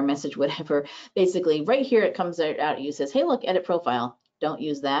notification, error message, whatever. Basically right here it comes out at you, says, hey, look, edit profile. Don't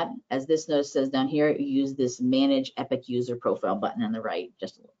use that. As this note says down here, use this manage Epic user profile button on the right.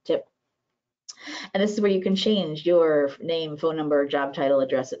 Just a little tip. And this is where you can change your name, phone number, job title,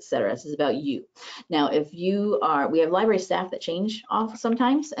 address, etc. This is about you. Now, if you are, we have library staff that change off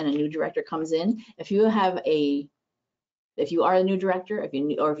sometimes and a new director comes in. If you have a If you are a new director, or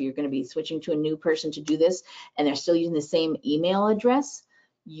if you're going to be switching to a new person to do this, and they're still using the same email address,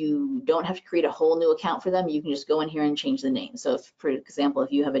 you don't have to create a whole new account for them. You can just go in here and change the name. So, if, for example,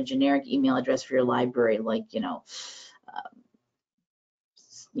 if you have a generic email address for your library, like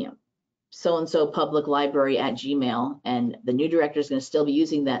so-and-so public library at Gmail, and the new director is going to still be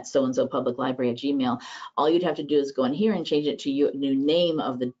using that so-and-so public library at Gmail, all you'd have to do is go in here and change it to your new name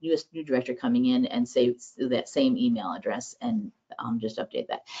of the new director coming in and save that same email address, and just update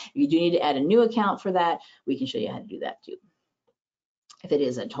that. If you do need to add a new account for that, we can show you how to do that too, if it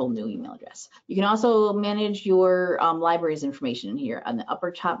is a whole new email address. You can also manage your library's information in here. On the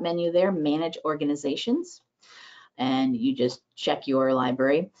upper top menu there, manage organizations, and you just check your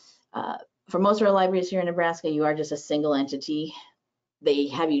library. For most of our libraries here in Nebraska, you are just a single entity. They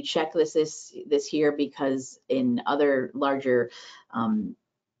have you check this here because in other larger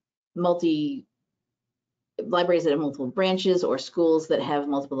libraries that have multiple branches or schools that have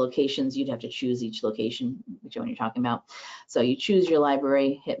multiple locations, you'd have to choose each location, which one you're talking about. So you choose your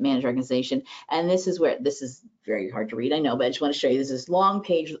library, hit manage organization, and this is where, this is very hard to read, I know, but I just want to show you, this is long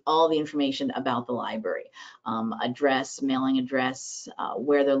page with all the information about the library. Address, mailing address,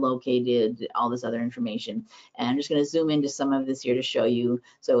 where they're located, all this other information. And I'm just going to zoom into some of this here to show you.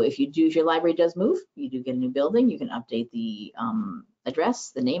 So if your library does move, you do get a new building, you can update the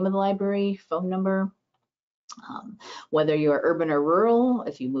address, the name of the library, phone number. Whether you're urban or rural,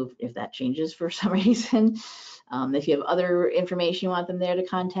 if that changes for some reason, if you have other information you want them there to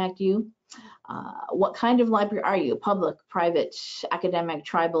contact you. What kind of library are you? Public, private, academic,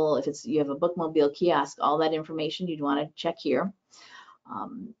 tribal? If you have a bookmobile, kiosk, all that information you'd want to check here.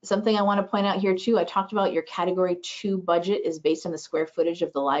 Something I want to point out here too, I talked about your category 2 budget is based on the square footage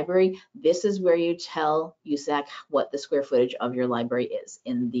of the library. This is where you tell USAC what the square footage of your library is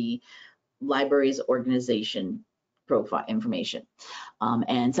in the library's organization profile information.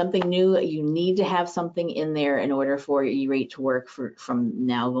 And something new, you need to have something in there in order for E-rate to work from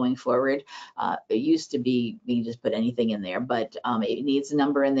now going forward. It used to be you can just put anything in there, but it needs a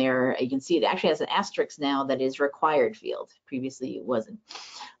number in there. You can see it actually has an asterisk now that is required field. Previously it wasn't.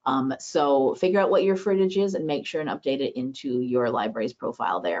 So figure out what your footage is and make sure and update it into your library's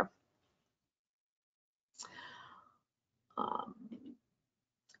profile there.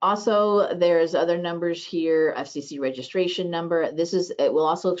 Also, there's other numbers here, FCC registration number. It will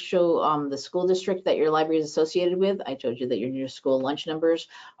also show the school district that your library is associated with. I told you that your school lunch numbers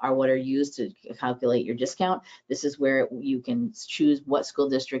are what are used to calculate your discount. This is where you can choose what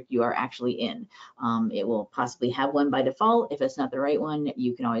school district you are actually in. It will possibly have one by default. If it's not the right one,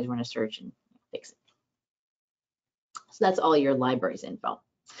 you can always run a search and fix it. So that's all your library's info.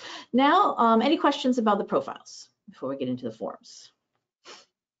 Now, any questions about the profiles before we get into the forms?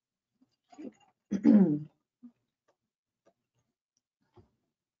 All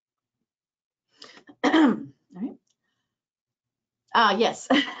right. Yes.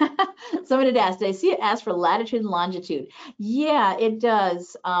 Someone had asked, did I see it ask for latitude and longitude? Yeah, it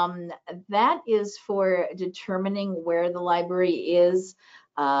does. That is for determining where the library is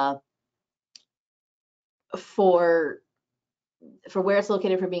for where it's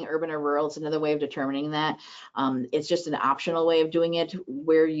located for being urban or rural. It's another way of determining that. It's just an optional way of doing it.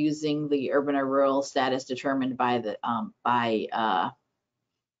 We're using the urban or rural status determined by the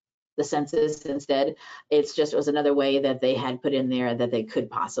census instead. It was another way that they had put in there that they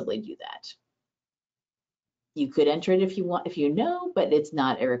could possibly do that. You could enter it if you want, but it's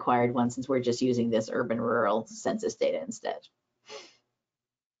not a required one since we're just using this urban rural census data instead.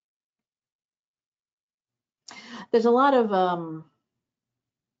 There's a lot of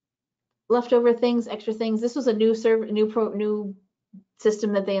leftover things, extra things. This was a new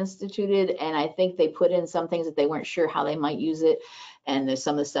system that they instituted, and I think they put in some things that they weren't sure how they might use it, and there's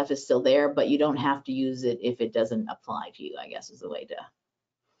some of the stuff is still there, but you don't have to use it if it doesn't apply to you, I guess is the way to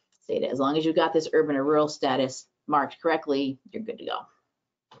say it. As long as you've got this urban or rural status marked correctly, you're good to go.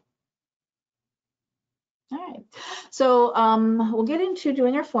 All right, so we'll get into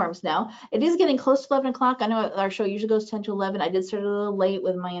doing our forms now. It is getting close to 11 o'clock. I know our show usually goes 10 to 11. I did start a little late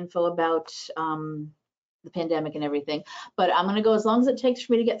with my info about the pandemic and everything, but I'm going to go as long as it takes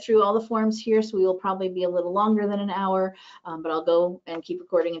for me to get through all the forms here, so we will probably be a little longer than an hour, but I'll go and keep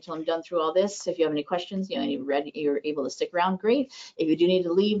recording until I'm done through all this. If you have any questions, you're able to stick around, great. If you do need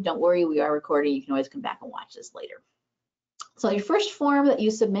to leave, don't worry, we are recording. You can always come back and watch this later. So your first form that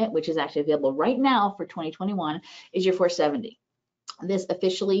you submit, which is actually available right now for 2021, is your 470. This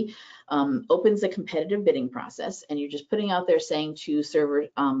officially opens a competitive bidding process, and you're just putting out there saying to service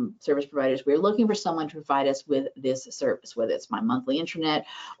providers, we're looking for someone to provide us with this service, whether it's my monthly internet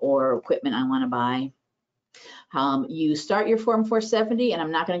or equipment I want to buy. You start your Form 470, and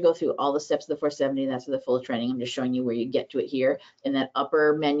I'm not going to go through all the steps of the 470. That's for the full training. I'm just showing you where you get to it here. In that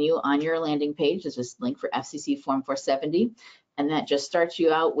upper menu on your landing page, there's this link for FCC Form 470. And that just starts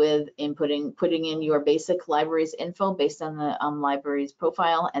you out with putting in your basic libraries info based on the library's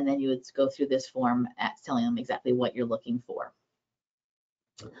profile. And then you would go through this form telling them exactly what you're looking for.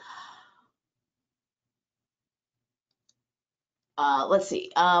 Let's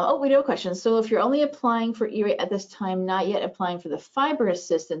see. Oh, we do have a question. So if you're only applying for E-rate at this time, not yet applying for the fiber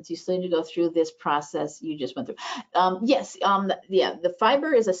assistance, you still need to go through this process you just went through. Yes, yeah, the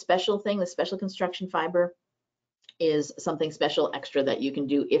fiber is a special thing. The special construction fiber is something special extra that you can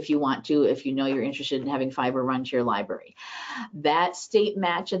do if you want to, if you know you're interested in having fiber run to your library. That state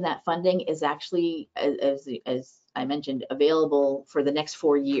match and that funding is actually, as I mentioned, available for the next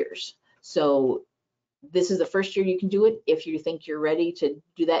 4 years. So this is the first year you can do it if you think you're ready to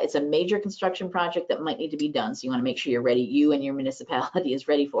do that. It's a major construction project that might need to be done, so you want to make sure you're ready. You and your municipality is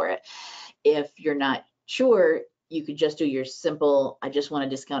ready for it. If you're not sure, you could just do your simple, I just want a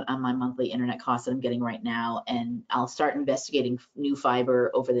discount on my monthly internet costs that I'm getting right now, and I'll start investigating new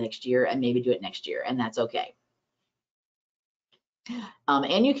fiber over the next year and maybe do it next year, and that's okay.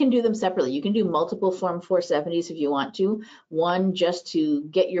 And you can do them separately. You can do multiple Form 470s if you want to. One just to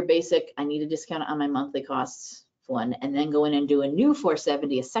get your basic, I need a discount on my monthly costs one, and then go in and do a new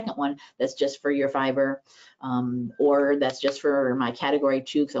 470, a second one that's just for your fiber, or that's just for my category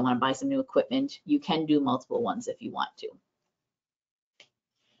 2 because I want to buy some new equipment. You can do multiple ones if you want to.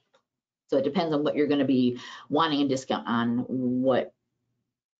 So it depends on what you're going to be wanting a discount on, what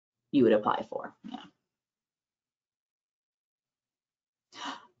you would apply for. Yeah.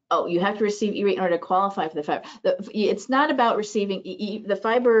 Oh, you have to receive E-rate in order to qualify for the fiber. It's not about receiving the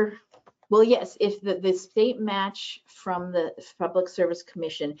fiber. Well, yes, if the state match from the Public Service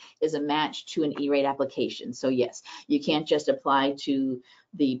Commission is a match to an E-rate application. So yes, you can't just apply to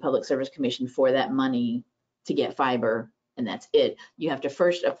the Public Service Commission for that money to get fiber and that's it. You have to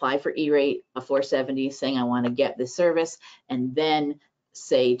first apply for E-rate, a 470, saying I want to get this service, and then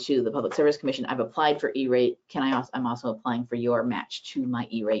say to the Public Service Commission, I've applied for E-rate. I'm also applying for your match to my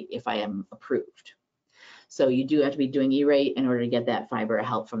E-rate if I am approved. So you do have to be doing E-rate in order to get that fiber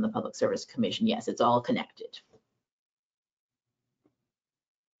help from the Public Service Commission. Yes, it's all connected.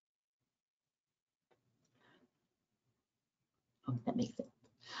 Oh, that makes sense.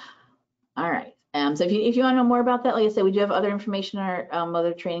 All right. So if you want to know more about that, like I said, we do have other information in our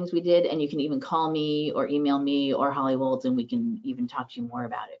other trainings we did, and you can even call me or email me or Holly Wolds, and we can even talk to you more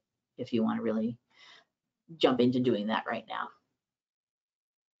about it if you want to really jump into doing that right now.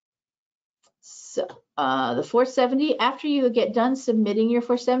 So the 470, after you get done submitting your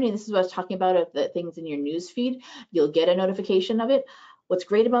 470, this is what I was talking about, the things in your news feed, you'll get a notification of it. What's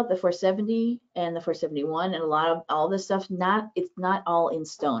great about the 470 and the 471 and a lot of all this stuff, it's not all in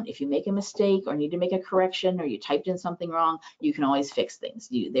stone. If you make a mistake or need to make a correction or you typed in something wrong, you can always fix things.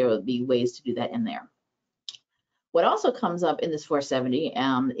 There will be ways to do that in there. What also comes up in this 470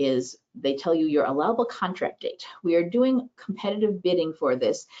 is they tell you your allowable contract date. We are doing competitive bidding for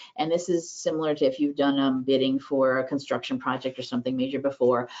this, and this is similar to if you've done bidding for a construction project or something major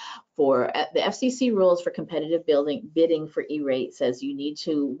before. For the FCC rules for competitive bidding for E-rate says you need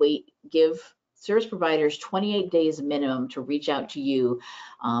to give service providers 28 days minimum to reach out to you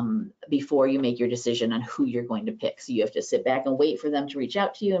before you make your decision on who you're going to pick. So you have to sit back and wait for them to reach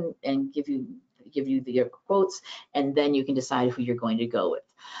out to you and give you your quotes, and then you can decide who you're going to go with.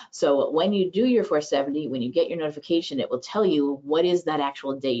 So when you do your 470, when you get your notification, it will tell you what is that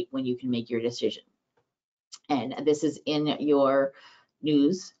actual date when you can make your decision. And this is in your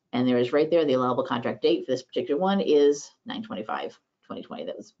news, and there is right there the allowable contract date for this particular one is 9/25/2020.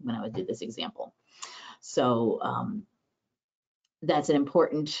 That was when I did this example. So that's an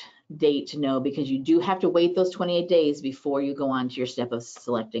important date to know, because you do have to wait those 28 days before you go on to your step of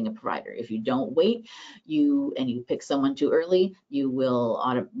selecting a provider. If you don't wait, and you pick someone too early, you will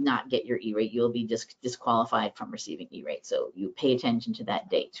not get your E-rate. You'll be disqualified from receiving E-rate. So you pay attention to that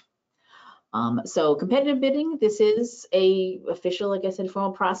date. So competitive bidding, this is a official, like I said,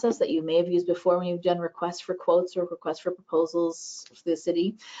 formal process that you may have used before when you've done requests for quotes or requests for proposals for the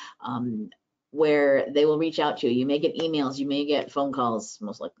city. Where they will reach out to you. You may get emails, you may get phone calls,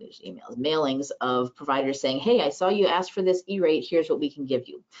 most likely just emails, mailings of providers saying, hey, I saw you asked for this E-rate, here's what we can give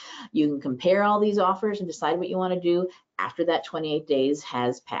you. You can compare all these offers and decide what you want to do after that 28 days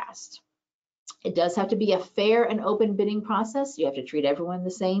has passed. It does have to be a fair and open bidding process. You have to treat everyone the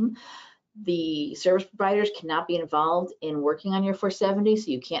same. The service providers cannot be involved in working on your 470,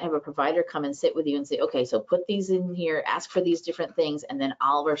 so you can't have a provider come and sit with you and say, okay, so put these in here, ask for these different things, and then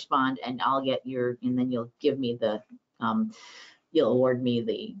I'll respond and I'll get your, and then you'll give me the, you'll award me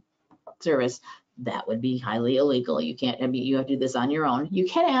the service. That would be highly illegal. You can't, I mean, you have to do this on your own. You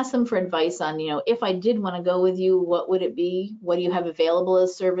can ask them for advice on, you know, if I did want to go with you, what would it be? What do you have available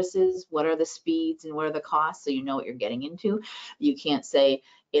as services? What are the speeds and what are the costs? So you know what you're getting into. You can't say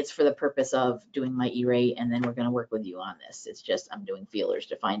it's for the purpose of doing my E-rate and then we're going to work with you on this. It's just I'm doing feelers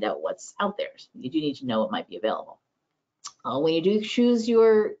to find out what's out there. So you do need to know what might be available. When you do choose who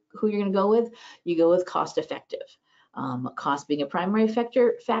you're going to go with, you go with cost effective. Cost being a primary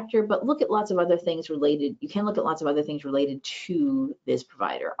factor, but look at lots of other things related. You can look at lots of other things related to this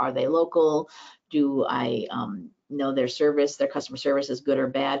provider. Are they local? Do I know their service, their customer service is good or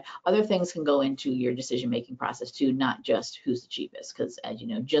bad? Other things can go into your decision-making process too, not just who's the cheapest, because as you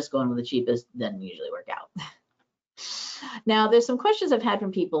know, just going with the cheapest doesn't usually work out. Now, there's some questions I've had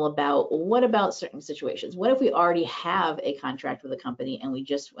from people about what about certain situations? What if we already have a contract with a company and we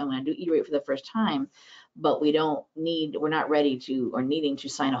just want to do E-rate for the first time, but we're not ready to or needing to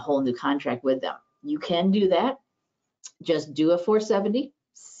sign a whole new contract with them? You can do that. Just do a 470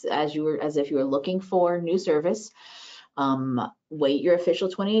 as if you were looking for new service. Wait your official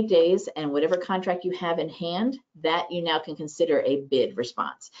 28 days, and whatever contract you have in hand, that you now can consider a bid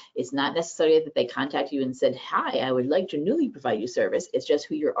response. It's not necessarily that they contact you and said, hi, I would like to newly provide you service. It's just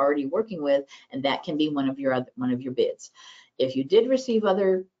who you're already working with, and that can be one of your bids. If you did receive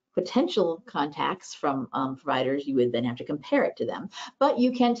other potential contacts from providers, you would then have to compare it to them. But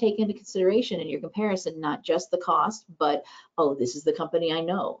you can take into consideration in your comparison not just the cost, but, oh, this is the company I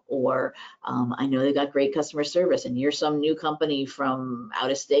know, or I know they got great customer service and you're some new company from out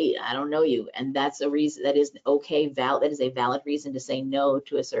of state, I don't know you. And that's a reason, that is okay, that is a valid reason to say no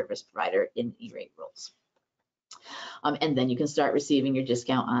to a service provider in E-rate rules. And then you can start receiving your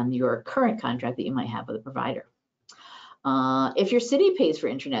discount on your current contract that you might have with a provider. If your city pays for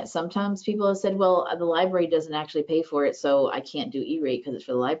internet, sometimes people have said, well, the library doesn't actually pay for it, so I can't do E-rate because it's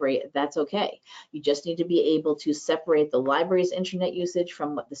for the library. That's okay. You just need to be able to separate the library's internet usage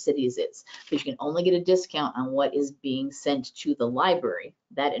from what the city's is, because you can only get a discount on what is being sent to the library,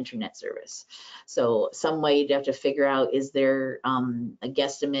 that internet service. So some way you'd have to figure out, is there a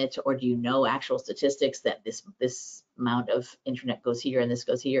guesstimate, or do you know actual statistics that this amount of internet goes here and this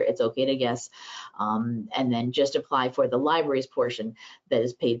goes here? It's okay to guess, and then just apply for the library's portion that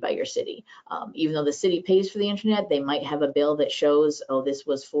is paid by your city. Even though the city pays for the internet, they might have a bill that shows, oh, this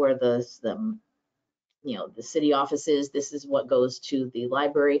was for the city offices, this is what goes to the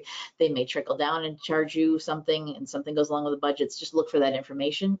library. They may trickle down and charge you something, and something goes along with the budgets. Just look for that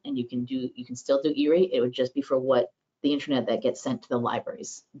information, and you can still do E-rate. It would just be for what the internet that gets sent to the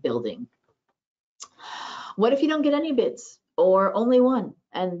library's building. What if you don't get any bids or only one?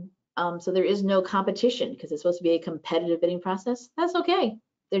 And so there is no competition because it's supposed to be a competitive bidding process. That's okay.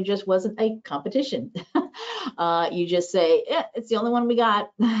 There just wasn't a competition. You just say, yeah, it's the only one we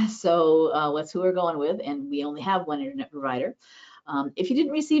got. So that's who we're going with. And we only have one internet provider. If you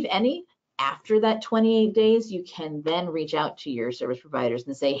didn't receive any after that 28 days, you can then reach out to your service providers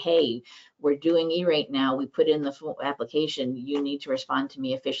and say, hey, we're doing E-rate now. We put in the full application. You need to respond to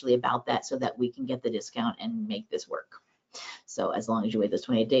me officially about that so that we can get the discount and make this work. So as long as you wait those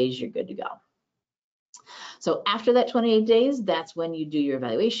 28 days, you're good to go. So after that 28 days, that's when you do your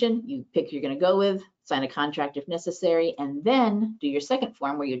evaluation. You pick who you're going to go with, sign a contract if necessary, and then do your second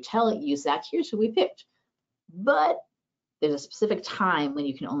form where you tell USAC, here's who we picked. But there's a specific time when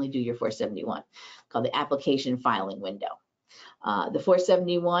you can only do your 471, called the application filing window. The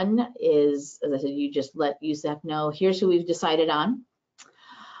 471 is, as I said, you just let USAC know, here's who we've decided on.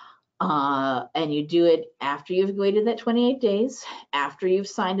 And you do it after you've waited that 28 days, after you've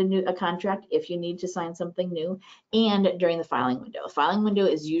signed a contract, if you need to sign something new, and during the filing window. The filing window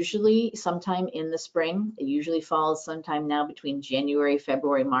is usually sometime in the spring. It usually falls sometime now between January,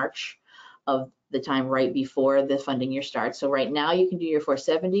 February, March of the time right before the funding year starts. So right now you can do your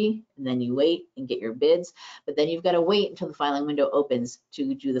 470 and then you wait and get your bids, but then you've got to wait until the filing window opens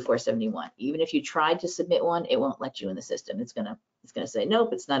to do the 471. Even if you tried to submit one, it won't let you in the system. It's gonna say,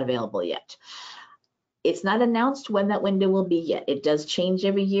 nope, it's not available yet. It's not announced when that window will be yet. It does change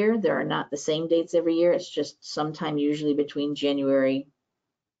every year. There are not the same dates every year. It's just sometime usually between January,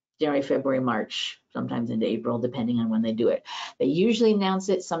 February, March, sometimes into April, depending on when they do it. They usually announce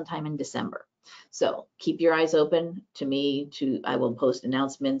it sometime in December. So keep your eyes open to me. I will post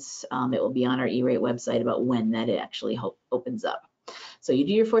announcements. It will be on our E-rate website about when that it actually opens up. So you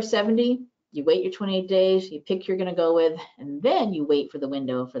do your 470. You wait your 28 days, you pick who you're going to go with, and then you wait for the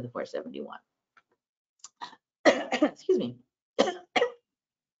window for the 471. Excuse me.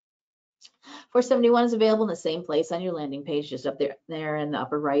 471 is available in the same place on your landing page, just up there in the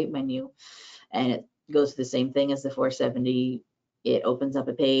upper right menu, and it goes to the same thing as the 470. It opens up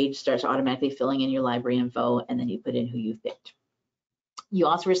a page, starts automatically filling in your library info, and then you put in who you've picked. You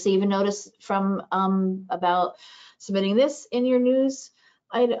also receive a notice from about submitting this in your news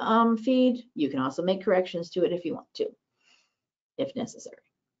feed. You can also make corrections to it if you want to, if necessary.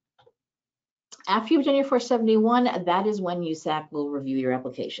 After you've done your 471, that is when USAC will review your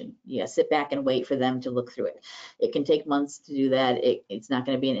application. You sit back and wait for them to look through it. It can take months to do that. It's not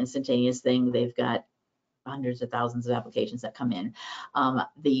going to be an instantaneous thing. They've got hundreds of thousands of applications that come in.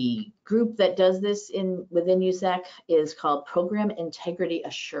 The group that does this within USAC is called Program Integrity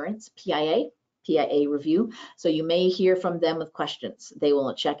Assurance, PIA review. So you may hear from them with questions. They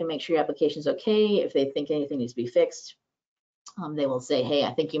will check and make sure your application is okay. If they think anything needs to be fixed, they will say, hey,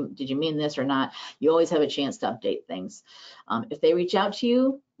 I think did you mean this or not? You always have a chance to update things. If they reach out to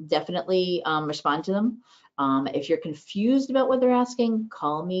you, definitely respond to them. If you're confused about what they're asking,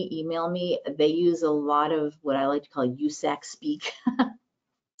 call me, email me. They use a lot of what I like to call USAC speak.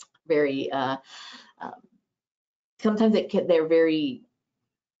 Very, sometimes they're very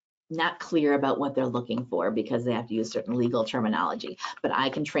not clear about what they're looking for because they have to use certain legal terminology, but I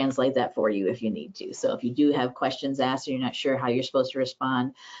can translate that for you if you need to. So if you do have questions asked and you're not sure how you're supposed to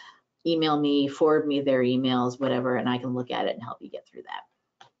respond, email me, forward me their emails, whatever, and I can look at it and help you get through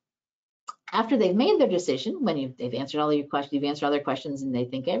that. After they've made their decision, when they've answered all your questions, you've answered all their questions and they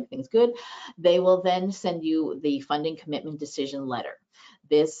think everything's good, they will then send you the funding commitment decision letter.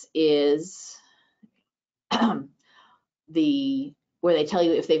 This is where they tell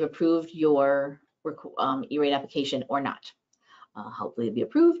you if they've approved your E-rate application or not. Hopefully it'll be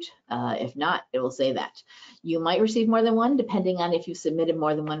approved. If not, it will say that. You might receive more than one, depending on if you submitted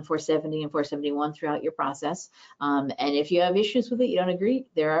more than one 470 and 471 throughout your process. And if you have issues with it, you don't agree,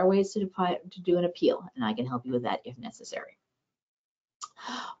 there are ways to do an appeal, and I can help you with that if necessary.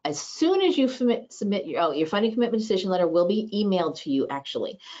 As soon as you submit your funding commitment decision letter will be emailed to you,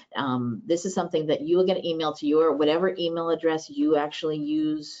 actually. This is something that you will get emailed to your whatever email address you actually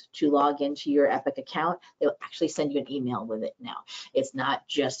use to log into your Epic account. They'll actually send you an email with it now. It's not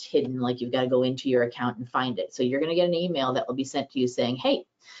just hidden, like you've got to go into your account and find it. So you're going to get an email that will be sent to you saying, hey,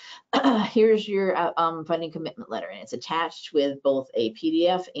 here's your funding commitment letter, and it's attached with both a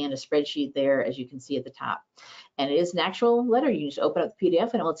PDF and a spreadsheet there, as you can see at the top. And it is an actual letter. You just open up the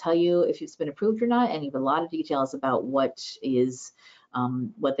PDF and it will tell you if it's been approved or not, and you have a lot of details about what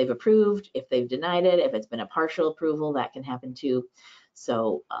they've approved, if they've denied it, if it's been a partial approval, that can happen too.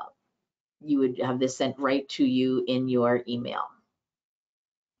 So you would have this sent right to you in your email.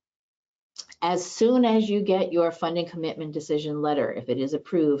 As soon as you get your funding commitment decision letter, if it is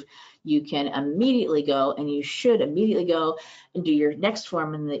approved, you can immediately go, and you should immediately go and do your next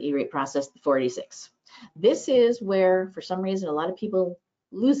form in the E-rate process, the 486. This is where, for some reason, a lot of people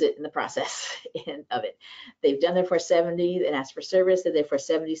lose it in the process of it. They've done their 470 and asked for service, did their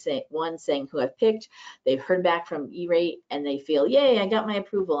 471 saying who I've picked. They've heard back from E-rate and they feel, yay, I got my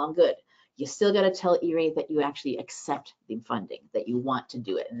approval, I'm good. You still got to tell E-rate that you actually accept the funding, that you want to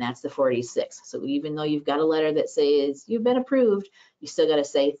do it, and that's the 486. So even though you've got a letter that says you've been approved, you still got to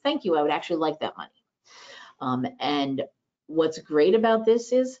say, thank you, I would actually like that money. And what's great about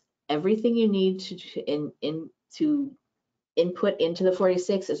this is everything you need to input into the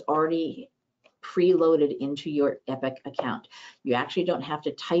 486 is already preloaded into your Epic account. You actually don't have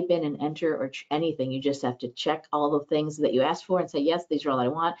to type in and enter or anything. You just have to check all the things that you asked for and say, yes, these are all I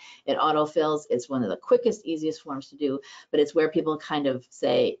want. It autofills. It's one of the quickest, easiest forms to do, but it's where people kind of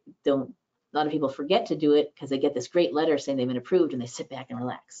say, a lot of people forget to do it because they get this great letter saying they've been approved and they sit back and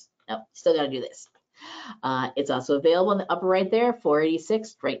relax. No, still got to do this. It's also available in the upper right there,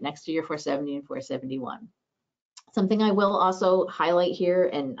 486, right next to your 470 and 471. Something I will also highlight here,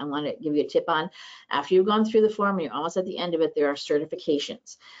 and I want to give you a tip on, after you've gone through the form, you're almost at the end of it, there are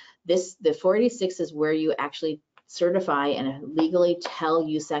certifications. The 486 is where you actually certify and legally tell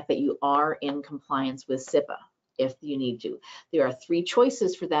USAC that you are in compliance with SIPA if you need to. There are 3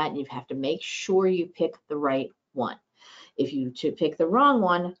 choices for that, and you have to make sure you pick the right one. If you pick the wrong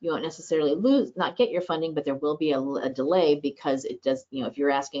one, you won't necessarily not get your funding, but there will be a delay because it does, if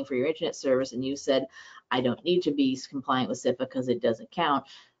you're asking for your internet service and you said, I don't need to be compliant with SIPA because it doesn't count,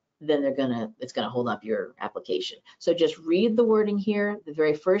 then it's gonna hold up your application. So just read the wording here. The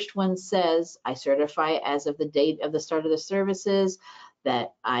very first one says, I certify as of the date of the start of the services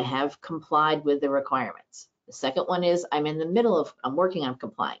that I have complied with the requirements. The second one is I'm working on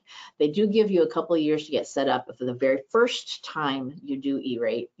complying. They do give you a couple of years to get set up. But for the very first time you do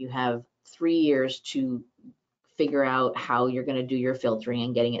E-rate, you have 3 years to figure out how you're going to do your filtering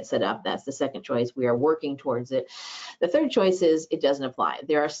and getting it set up. That's the second choice. We are working towards it. The third choice is it doesn't apply.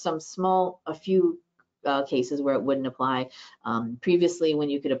 There are a few cases where it wouldn't apply. Previously, when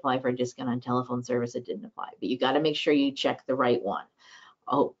you could apply for a discount on telephone service, it didn't apply. But you got to make sure you check the right one.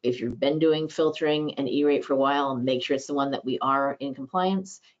 Oh, if you've been doing filtering and E-rate for a while, make sure it's the one that we are in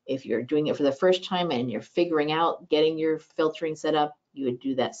compliance. If you're doing it for the first time and you're figuring out getting your filtering set up, you would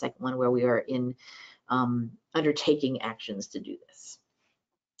do that second one where we are in undertaking actions to do this.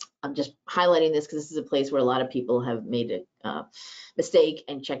 I'm just highlighting this because this is a place where a lot of people have made a mistake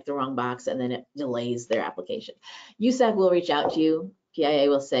and checked the wrong box, and then it delays their application. USAC will reach out to you. PIA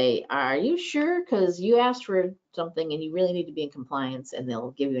will say, are you sure? Because you asked for something and you really need to be in compliance, and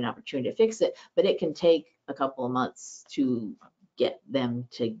they'll give you an opportunity to fix it, but it can take a couple of months to get them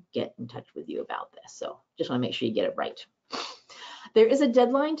to get in touch with you about this. So just want to make sure you get it right. There is a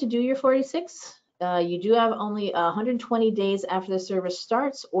deadline to do your 46. You do have only 120 days after the service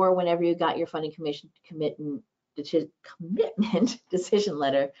starts, or whenever you got your funding commitment decision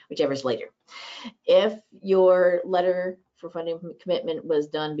letter, whichever is later. If your letter for funding commitment was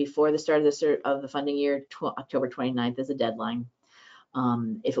done before the start of the funding year, October 29th is the deadline.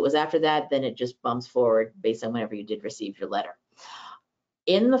 If it was after that, then it just bumps forward based on whenever you did receive your letter.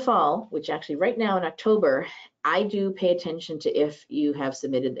 In the fall, which actually right now in October, I do pay attention to if you have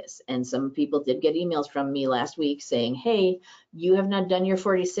submitted this. And some people did get emails from me last week saying, hey, you have not done your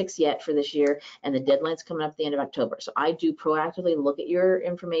 46 yet for this year, and the deadline's coming up at the end of October. So I do proactively look at your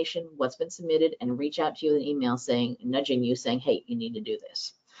information, what's been submitted, and reach out to you with an email saying, nudging you, saying, hey, you need to do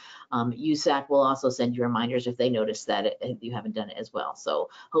this. USAC will also send you reminders if they notice that you haven't done it as well.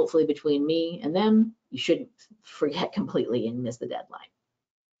 So hopefully between me and them, you shouldn't forget completely and miss the deadline.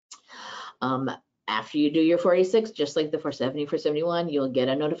 After you do your 46, just like the 470, 471, you'll get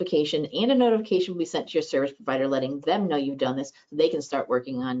a notification, and a notification will be sent to your service provider letting them know you've done this, so they can start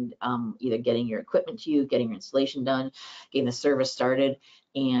working on either getting your equipment to you, getting your installation done, getting the service started,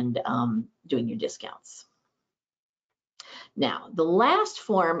 and doing your discounts. Now, the last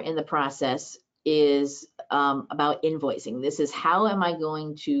form in the process is about invoicing. This is how am I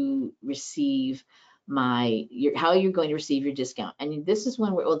going to receive how you're going to receive your discount. And this is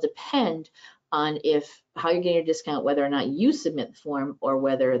one where it will depend on how you're getting your discount, whether or not you submit the form or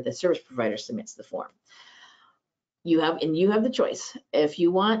whether the service provider submits the form. You have the choice. If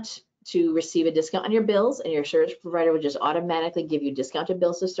you want to receive a discount on your bills and your service provider would just automatically give you discounted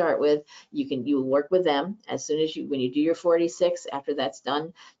bills to start with, you will work with them as soon as when you do your 46. After that's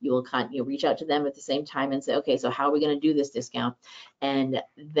done, you'll reach out to them at the same time and say, okay, so how are we going to do this discount? And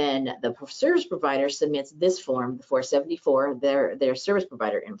then the service provider submits this form, the 474, their service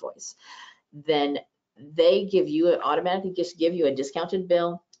provider invoice. Then they automatically just give you a discounted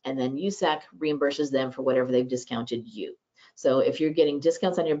bill, and then USAC reimburses them for whatever they've discounted you. So if you're getting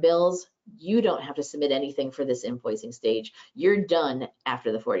discounts on your bills, you don't have to submit anything for this invoicing stage. You're done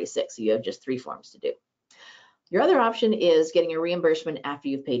after the 46, so you have just 3 forms to do. Your other option is getting a reimbursement after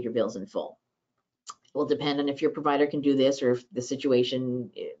you've paid your bills in full. It will depend on if your provider can do this or if the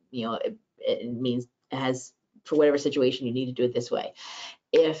situation, it means for whatever situation you need to do it this way.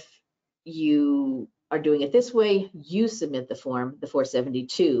 If you are doing it this way, you submit the form, the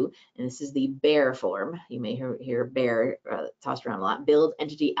 472, and this is the BEAR form. You may hear BEAR tossed around a lot, Billed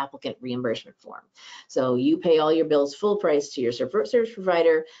Entity Applicant Reimbursement Form. So you pay all your bills full price to your service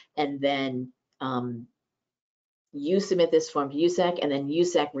provider, and then you submit this form to USAC, and then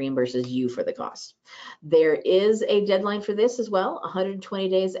USAC reimburses you for the cost. There is a deadline for this as well, 120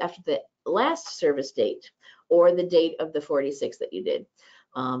 days after the last service date or the date of the 46 that you did.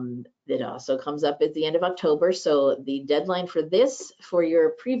 It also comes up at the end of October. So the deadline for this for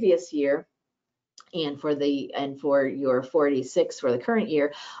your previous year and for your 46 for the current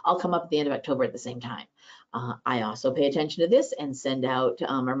year, all come up at the end of October at the same time. I also pay attention to this and send out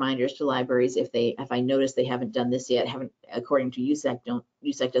reminders to libraries if I notice they haven't done this yet, according to USAC,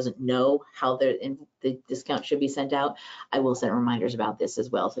 USAC doesn't know how the discount should be sent out. I will send reminders about this as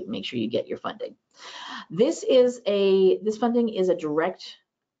well, so make sure you get your funding. This funding is a direct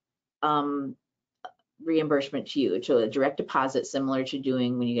reimbursement to you, to a direct deposit, similar to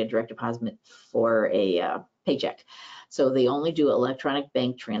doing when you get a direct deposit for a paycheck. So they only do electronic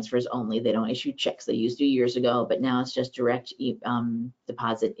bank transfers only. They don't issue checks. They used to years ago, but now it's just direct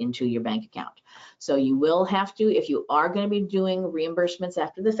deposit into your bank account. So you will have to, if you are going to be doing reimbursements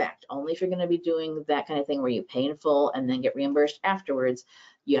after the fact, only if you're going to be doing that kind of thing where you pay in full and then get reimbursed afterwards,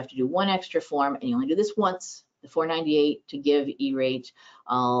 you have to do one extra form, and you only do this once, the 498, to give E-Rate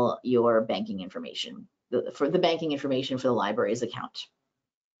all your banking information, for the banking information for the library's account.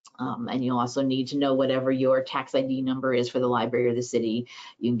 And you'll also need to know whatever your tax ID number is for the library or the city.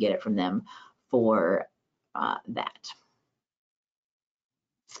 You can get it from them for that.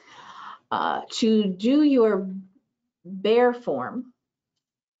 To do your bear form,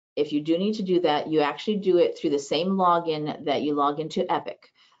 if you do need to do that, you actually do it through the same login that you log into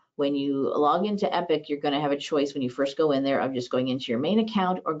Epic. When you log into Epic, you're going to have a choice when you first go in there of just going into your main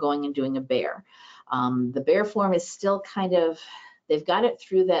account or going and doing a bear. The bear form is still kind of, they've got it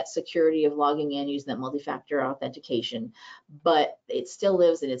through that security of logging in using that multi-factor authentication, but it still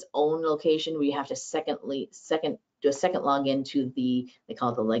lives in its own location where you have to do a second login to the, they call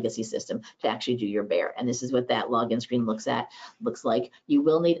it the legacy system, to actually do your bear. And this is what that login screen looks like. You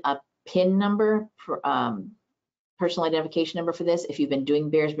will need a PIN number, for, personal identification number for this. If you've been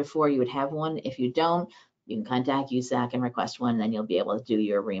doing bears before, you would have one. If you don't, you can contact USAC and request one, and then you'll be able to do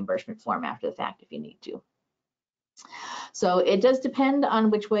your reimbursement form after the fact if you need to. So it does depend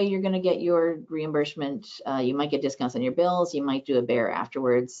on which way you're going to get your reimbursement. You might get discounts on your bills. You might do a bear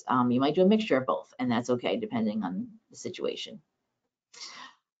afterwards. You might do a mixture of both, and that's okay depending on the situation.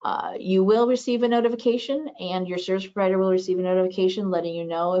 You will receive a notification, and your service provider will receive a notification letting you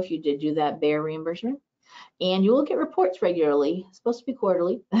know if you did do that bear reimbursement. And you will get reports regularly, supposed to be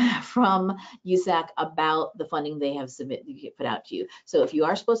quarterly, from USAC about the funding they have put out to you. So if you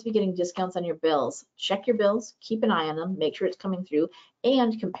are supposed to be getting discounts on your bills, check your bills, keep an eye on them, make sure it's coming through,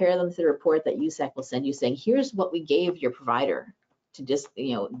 and compare them to the report that USAC will send you saying, here's what we gave your provider to just,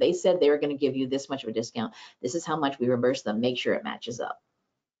 you know, they said they were going to give you this much of a discount. This is how much we reimburse them. Make sure it matches up.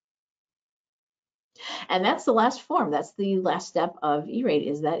 And that's the last form. That's the last step of E-Rate,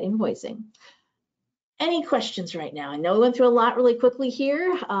 is that invoicing. Any questions right now? I know we went through a lot really quickly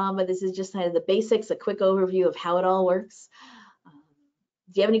here, but this is just kind of the basics, a quick overview of how it all works. Do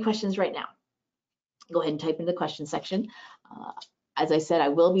you have any questions right now? Go ahead and type in the question section. As I said, I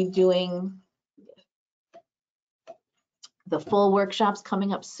will be doing the full workshops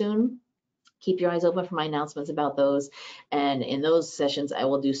coming up soon. Keep your eyes open for my announcements about those. And in those sessions, I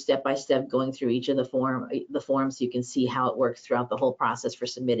will do step-by-step going through each of the forms so you can see how it works throughout the whole process for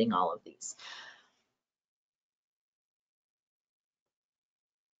submitting all of these.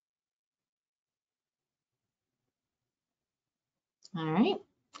 All right.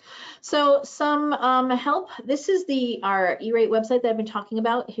 So some help. This is our E-Rate website that I've been talking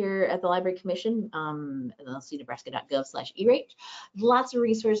about here at the Library Commission, lcnebraska.gov/E-Rate. Lots of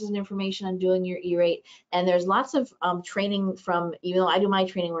resources and information on doing your E-Rate, and there's lots of training from, even though I do my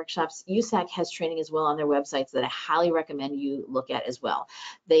training workshops, USAC has training as well on their websites that I highly recommend you look at as well.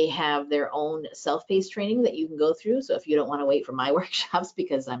 They have their own self-paced training that you can go through, so if you don't want to wait for my workshops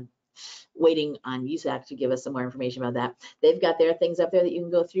because I'm waiting on USAC to give us some more information about that. They've got their things up there that you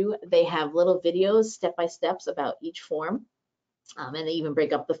can go through. They have little videos, step-by-steps about each form. And they even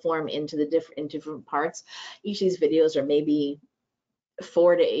break up the form into different parts. Each of these videos are maybe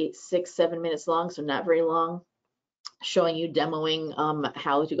 4 to 8, 6, 7 minutes long, so not very long, showing you, demoing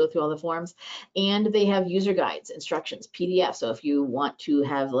how to go through all the forms. And they have user guides, instructions, PDF. So if you want to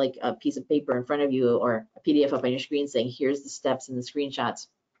have like a piece of paper in front of you or a PDF up on your screen saying, here's the steps and the screenshots,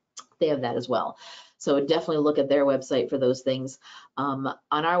 they have that as well. So definitely look at their website for those things. On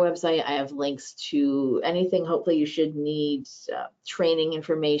our website, I have links to anything hopefully you should need, training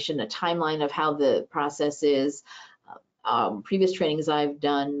information, a timeline of how the process is, previous trainings I've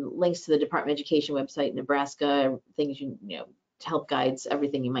done, links to the Department of Education website, Nebraska, things you know, help guides,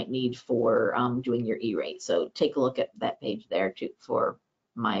 everything you might need for doing your E-Rate. So take a look at that page there too for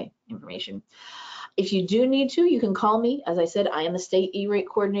my information. If you do need to, you can call me. As I said, I am the state E-Rate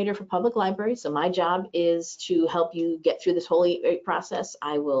coordinator for public libraries, so my job is to help you get through this whole E-Rate process.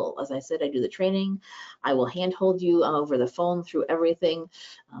 I will, as I said, I do the training. I will handhold you over the phone through everything.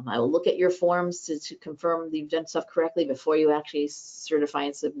 I will look at your forms to confirm that you've done stuff correctly before you actually certify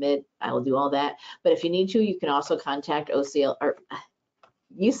and submit. I will do all that. But if you need to, you can also contact OCL or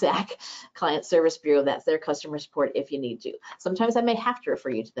USAC Client Service Bureau. That's their customer support if you need to. Sometimes I may have to refer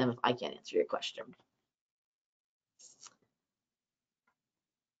you to them if I can't answer your question.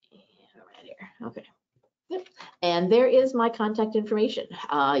 Right here. Okay. Yep. And there is my contact information.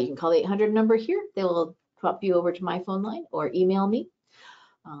 You can call the 800 number here. They will pop you over to my phone line or email me.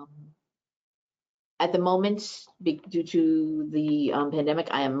 At the moment, due to the pandemic,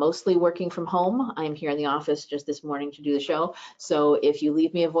 I am mostly working from home. I am here in the office just this morning to do the show. So if you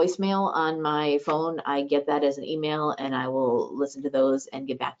leave me a voicemail on my phone, I get that as an email, and I will listen to those and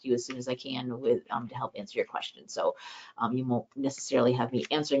get back to you as soon as I can with to help answer your questions. So you won't necessarily have me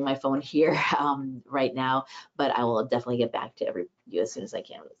answering my phone here right now, but I will definitely get back to you as soon as I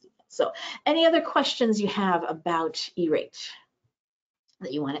can. So any other questions you have about E-rate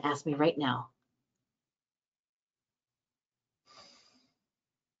that you want to ask me right now?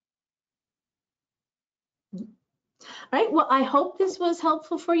 All right, well, I hope this was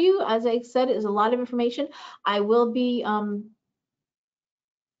helpful for you. As I said, it is a lot of information. I will be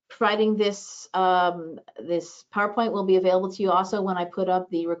providing this, this PowerPoint will be available to you also when I put up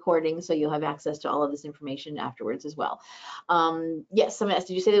the recording, so you'll have access to all of this information afterwards as well. Yes, someone asked,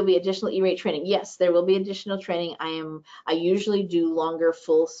 did you say there will be additional E-rate training? Yes, there will be additional training. I usually do longer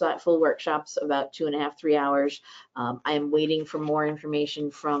full workshops, about 2.5, 3 hours. I am waiting for more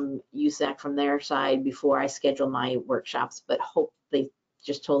information from USAC from their side before I schedule my workshops, but hope they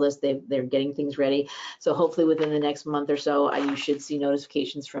just told us they're getting things ready. So hopefully within the next month or so, you should see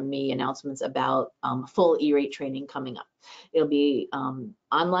notifications from me, announcements about full E-rate training coming up. It'll be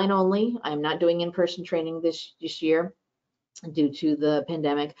online only. I'm not doing in-person training this year due to the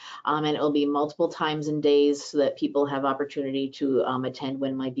pandemic, and it will be multiple times and days so that people have opportunity to attend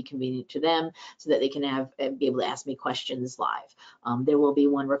when might be convenient to them, so that they can be able to ask me questions live. There will be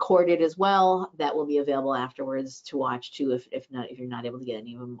one recorded as well that will be available afterwards to watch too, if you're not able to get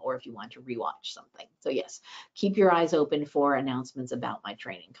any of them, or if you want to rewatch something. So yes, keep your eyes open for announcements about my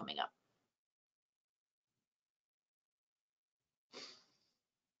training coming up.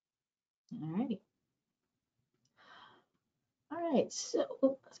 All righty. All right, so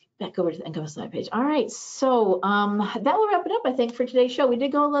let's get back over to the NCompass slide page. All right, so that will wrap it up, I think, for today's show. We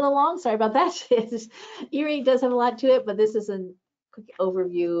did go a little long, sorry about that. E-rate does have a lot to it, but this is a quick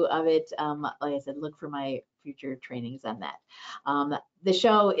overview of it. Like I said, look for my future trainings on that. The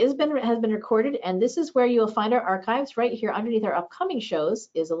show has been recorded, and this is where you'll find our archives. Right here underneath our upcoming shows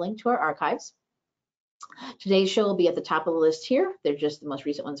is a link to our archives. Today's show will be at the top of the list here. They're just the most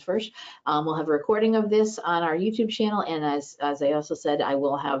recent ones first. We'll have a recording of this on our YouTube channel, and as I also said, I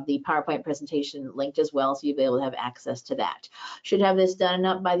will have the PowerPoint presentation linked as well, so you'll be able to have access to that. Should have this done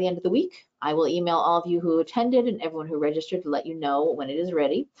up by the end of the week. I will email all of you who attended and everyone who registered to let you know when it is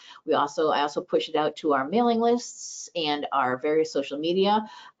ready. I also push it out to our mailing lists and our various social media.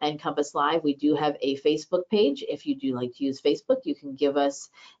 NCompass Live, we do have a Facebook page. If you do like to use Facebook, you can give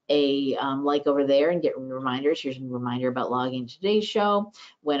us a like over there and get reminders. Here's a reminder about logging today's show,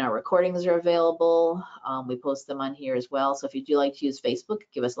 when our recordings are available. We post them on here as well. So if you do like to use Facebook,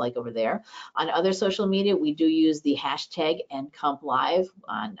 give us a like over there. On other social media, we do use the hashtag NCompLive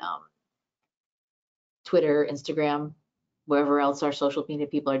on Twitter, Instagram, wherever else our social media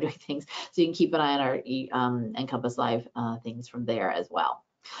people are doing things. So you can keep an eye on our NCompass Live things from there as well.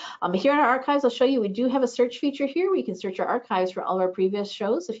 Here in our archives, I'll show you, we do have a search feature here where you can search our archives for all of our previous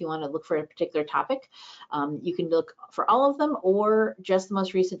shows. If you want to look for a particular topic, you can look for all of them or just the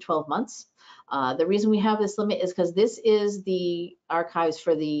most recent 12 months. The reason we have this limit is because this is the archives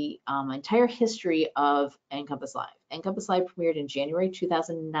for the entire history of NCompass Live. NCompass Live premiered in January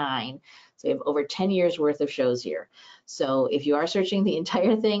 2009, so we have over 10 years worth of shows here. So if you are searching the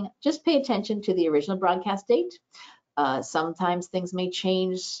entire thing, just pay attention to the original broadcast date. Sometimes things may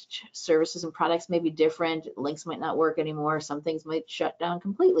change, services and products may be different, links might not work anymore, some things might shut down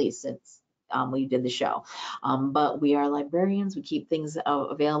completely since we did the show. But we are librarians, we keep things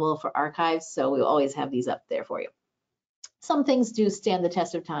available for archives, so we'll always have these up there for you. Some things do stand the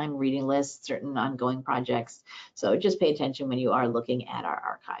test of time, reading lists, certain ongoing projects, so just pay attention when you are looking at our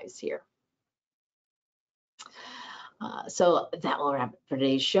archives here. So that will wrap it for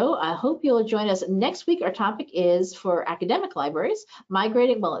today's show. I hope you'll join us next week. Our topic is for academic libraries,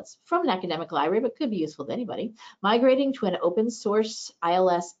 migrating, well, it's from an academic library, but could be useful to anybody, migrating to an open source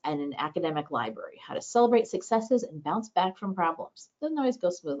ILS and an academic library, how to celebrate successes and bounce back from problems. Doesn't always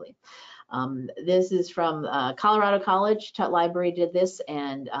go smoothly. This is from Colorado College Library did this,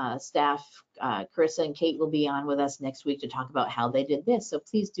 and staff Christa and Kate will be on with us next week to talk about how they did this. So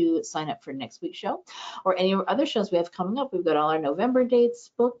please do sign up for next week's show or any other shows we have coming up. We've got all our November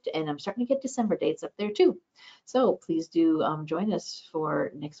dates booked, and I'm starting to get December dates up there too. So please do join us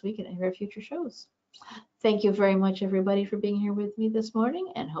for next week and any of our future shows. Thank you very much, everybody, for being here with me this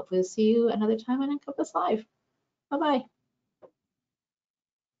morning, and hopefully see you another time on NCompass Live. Bye-bye.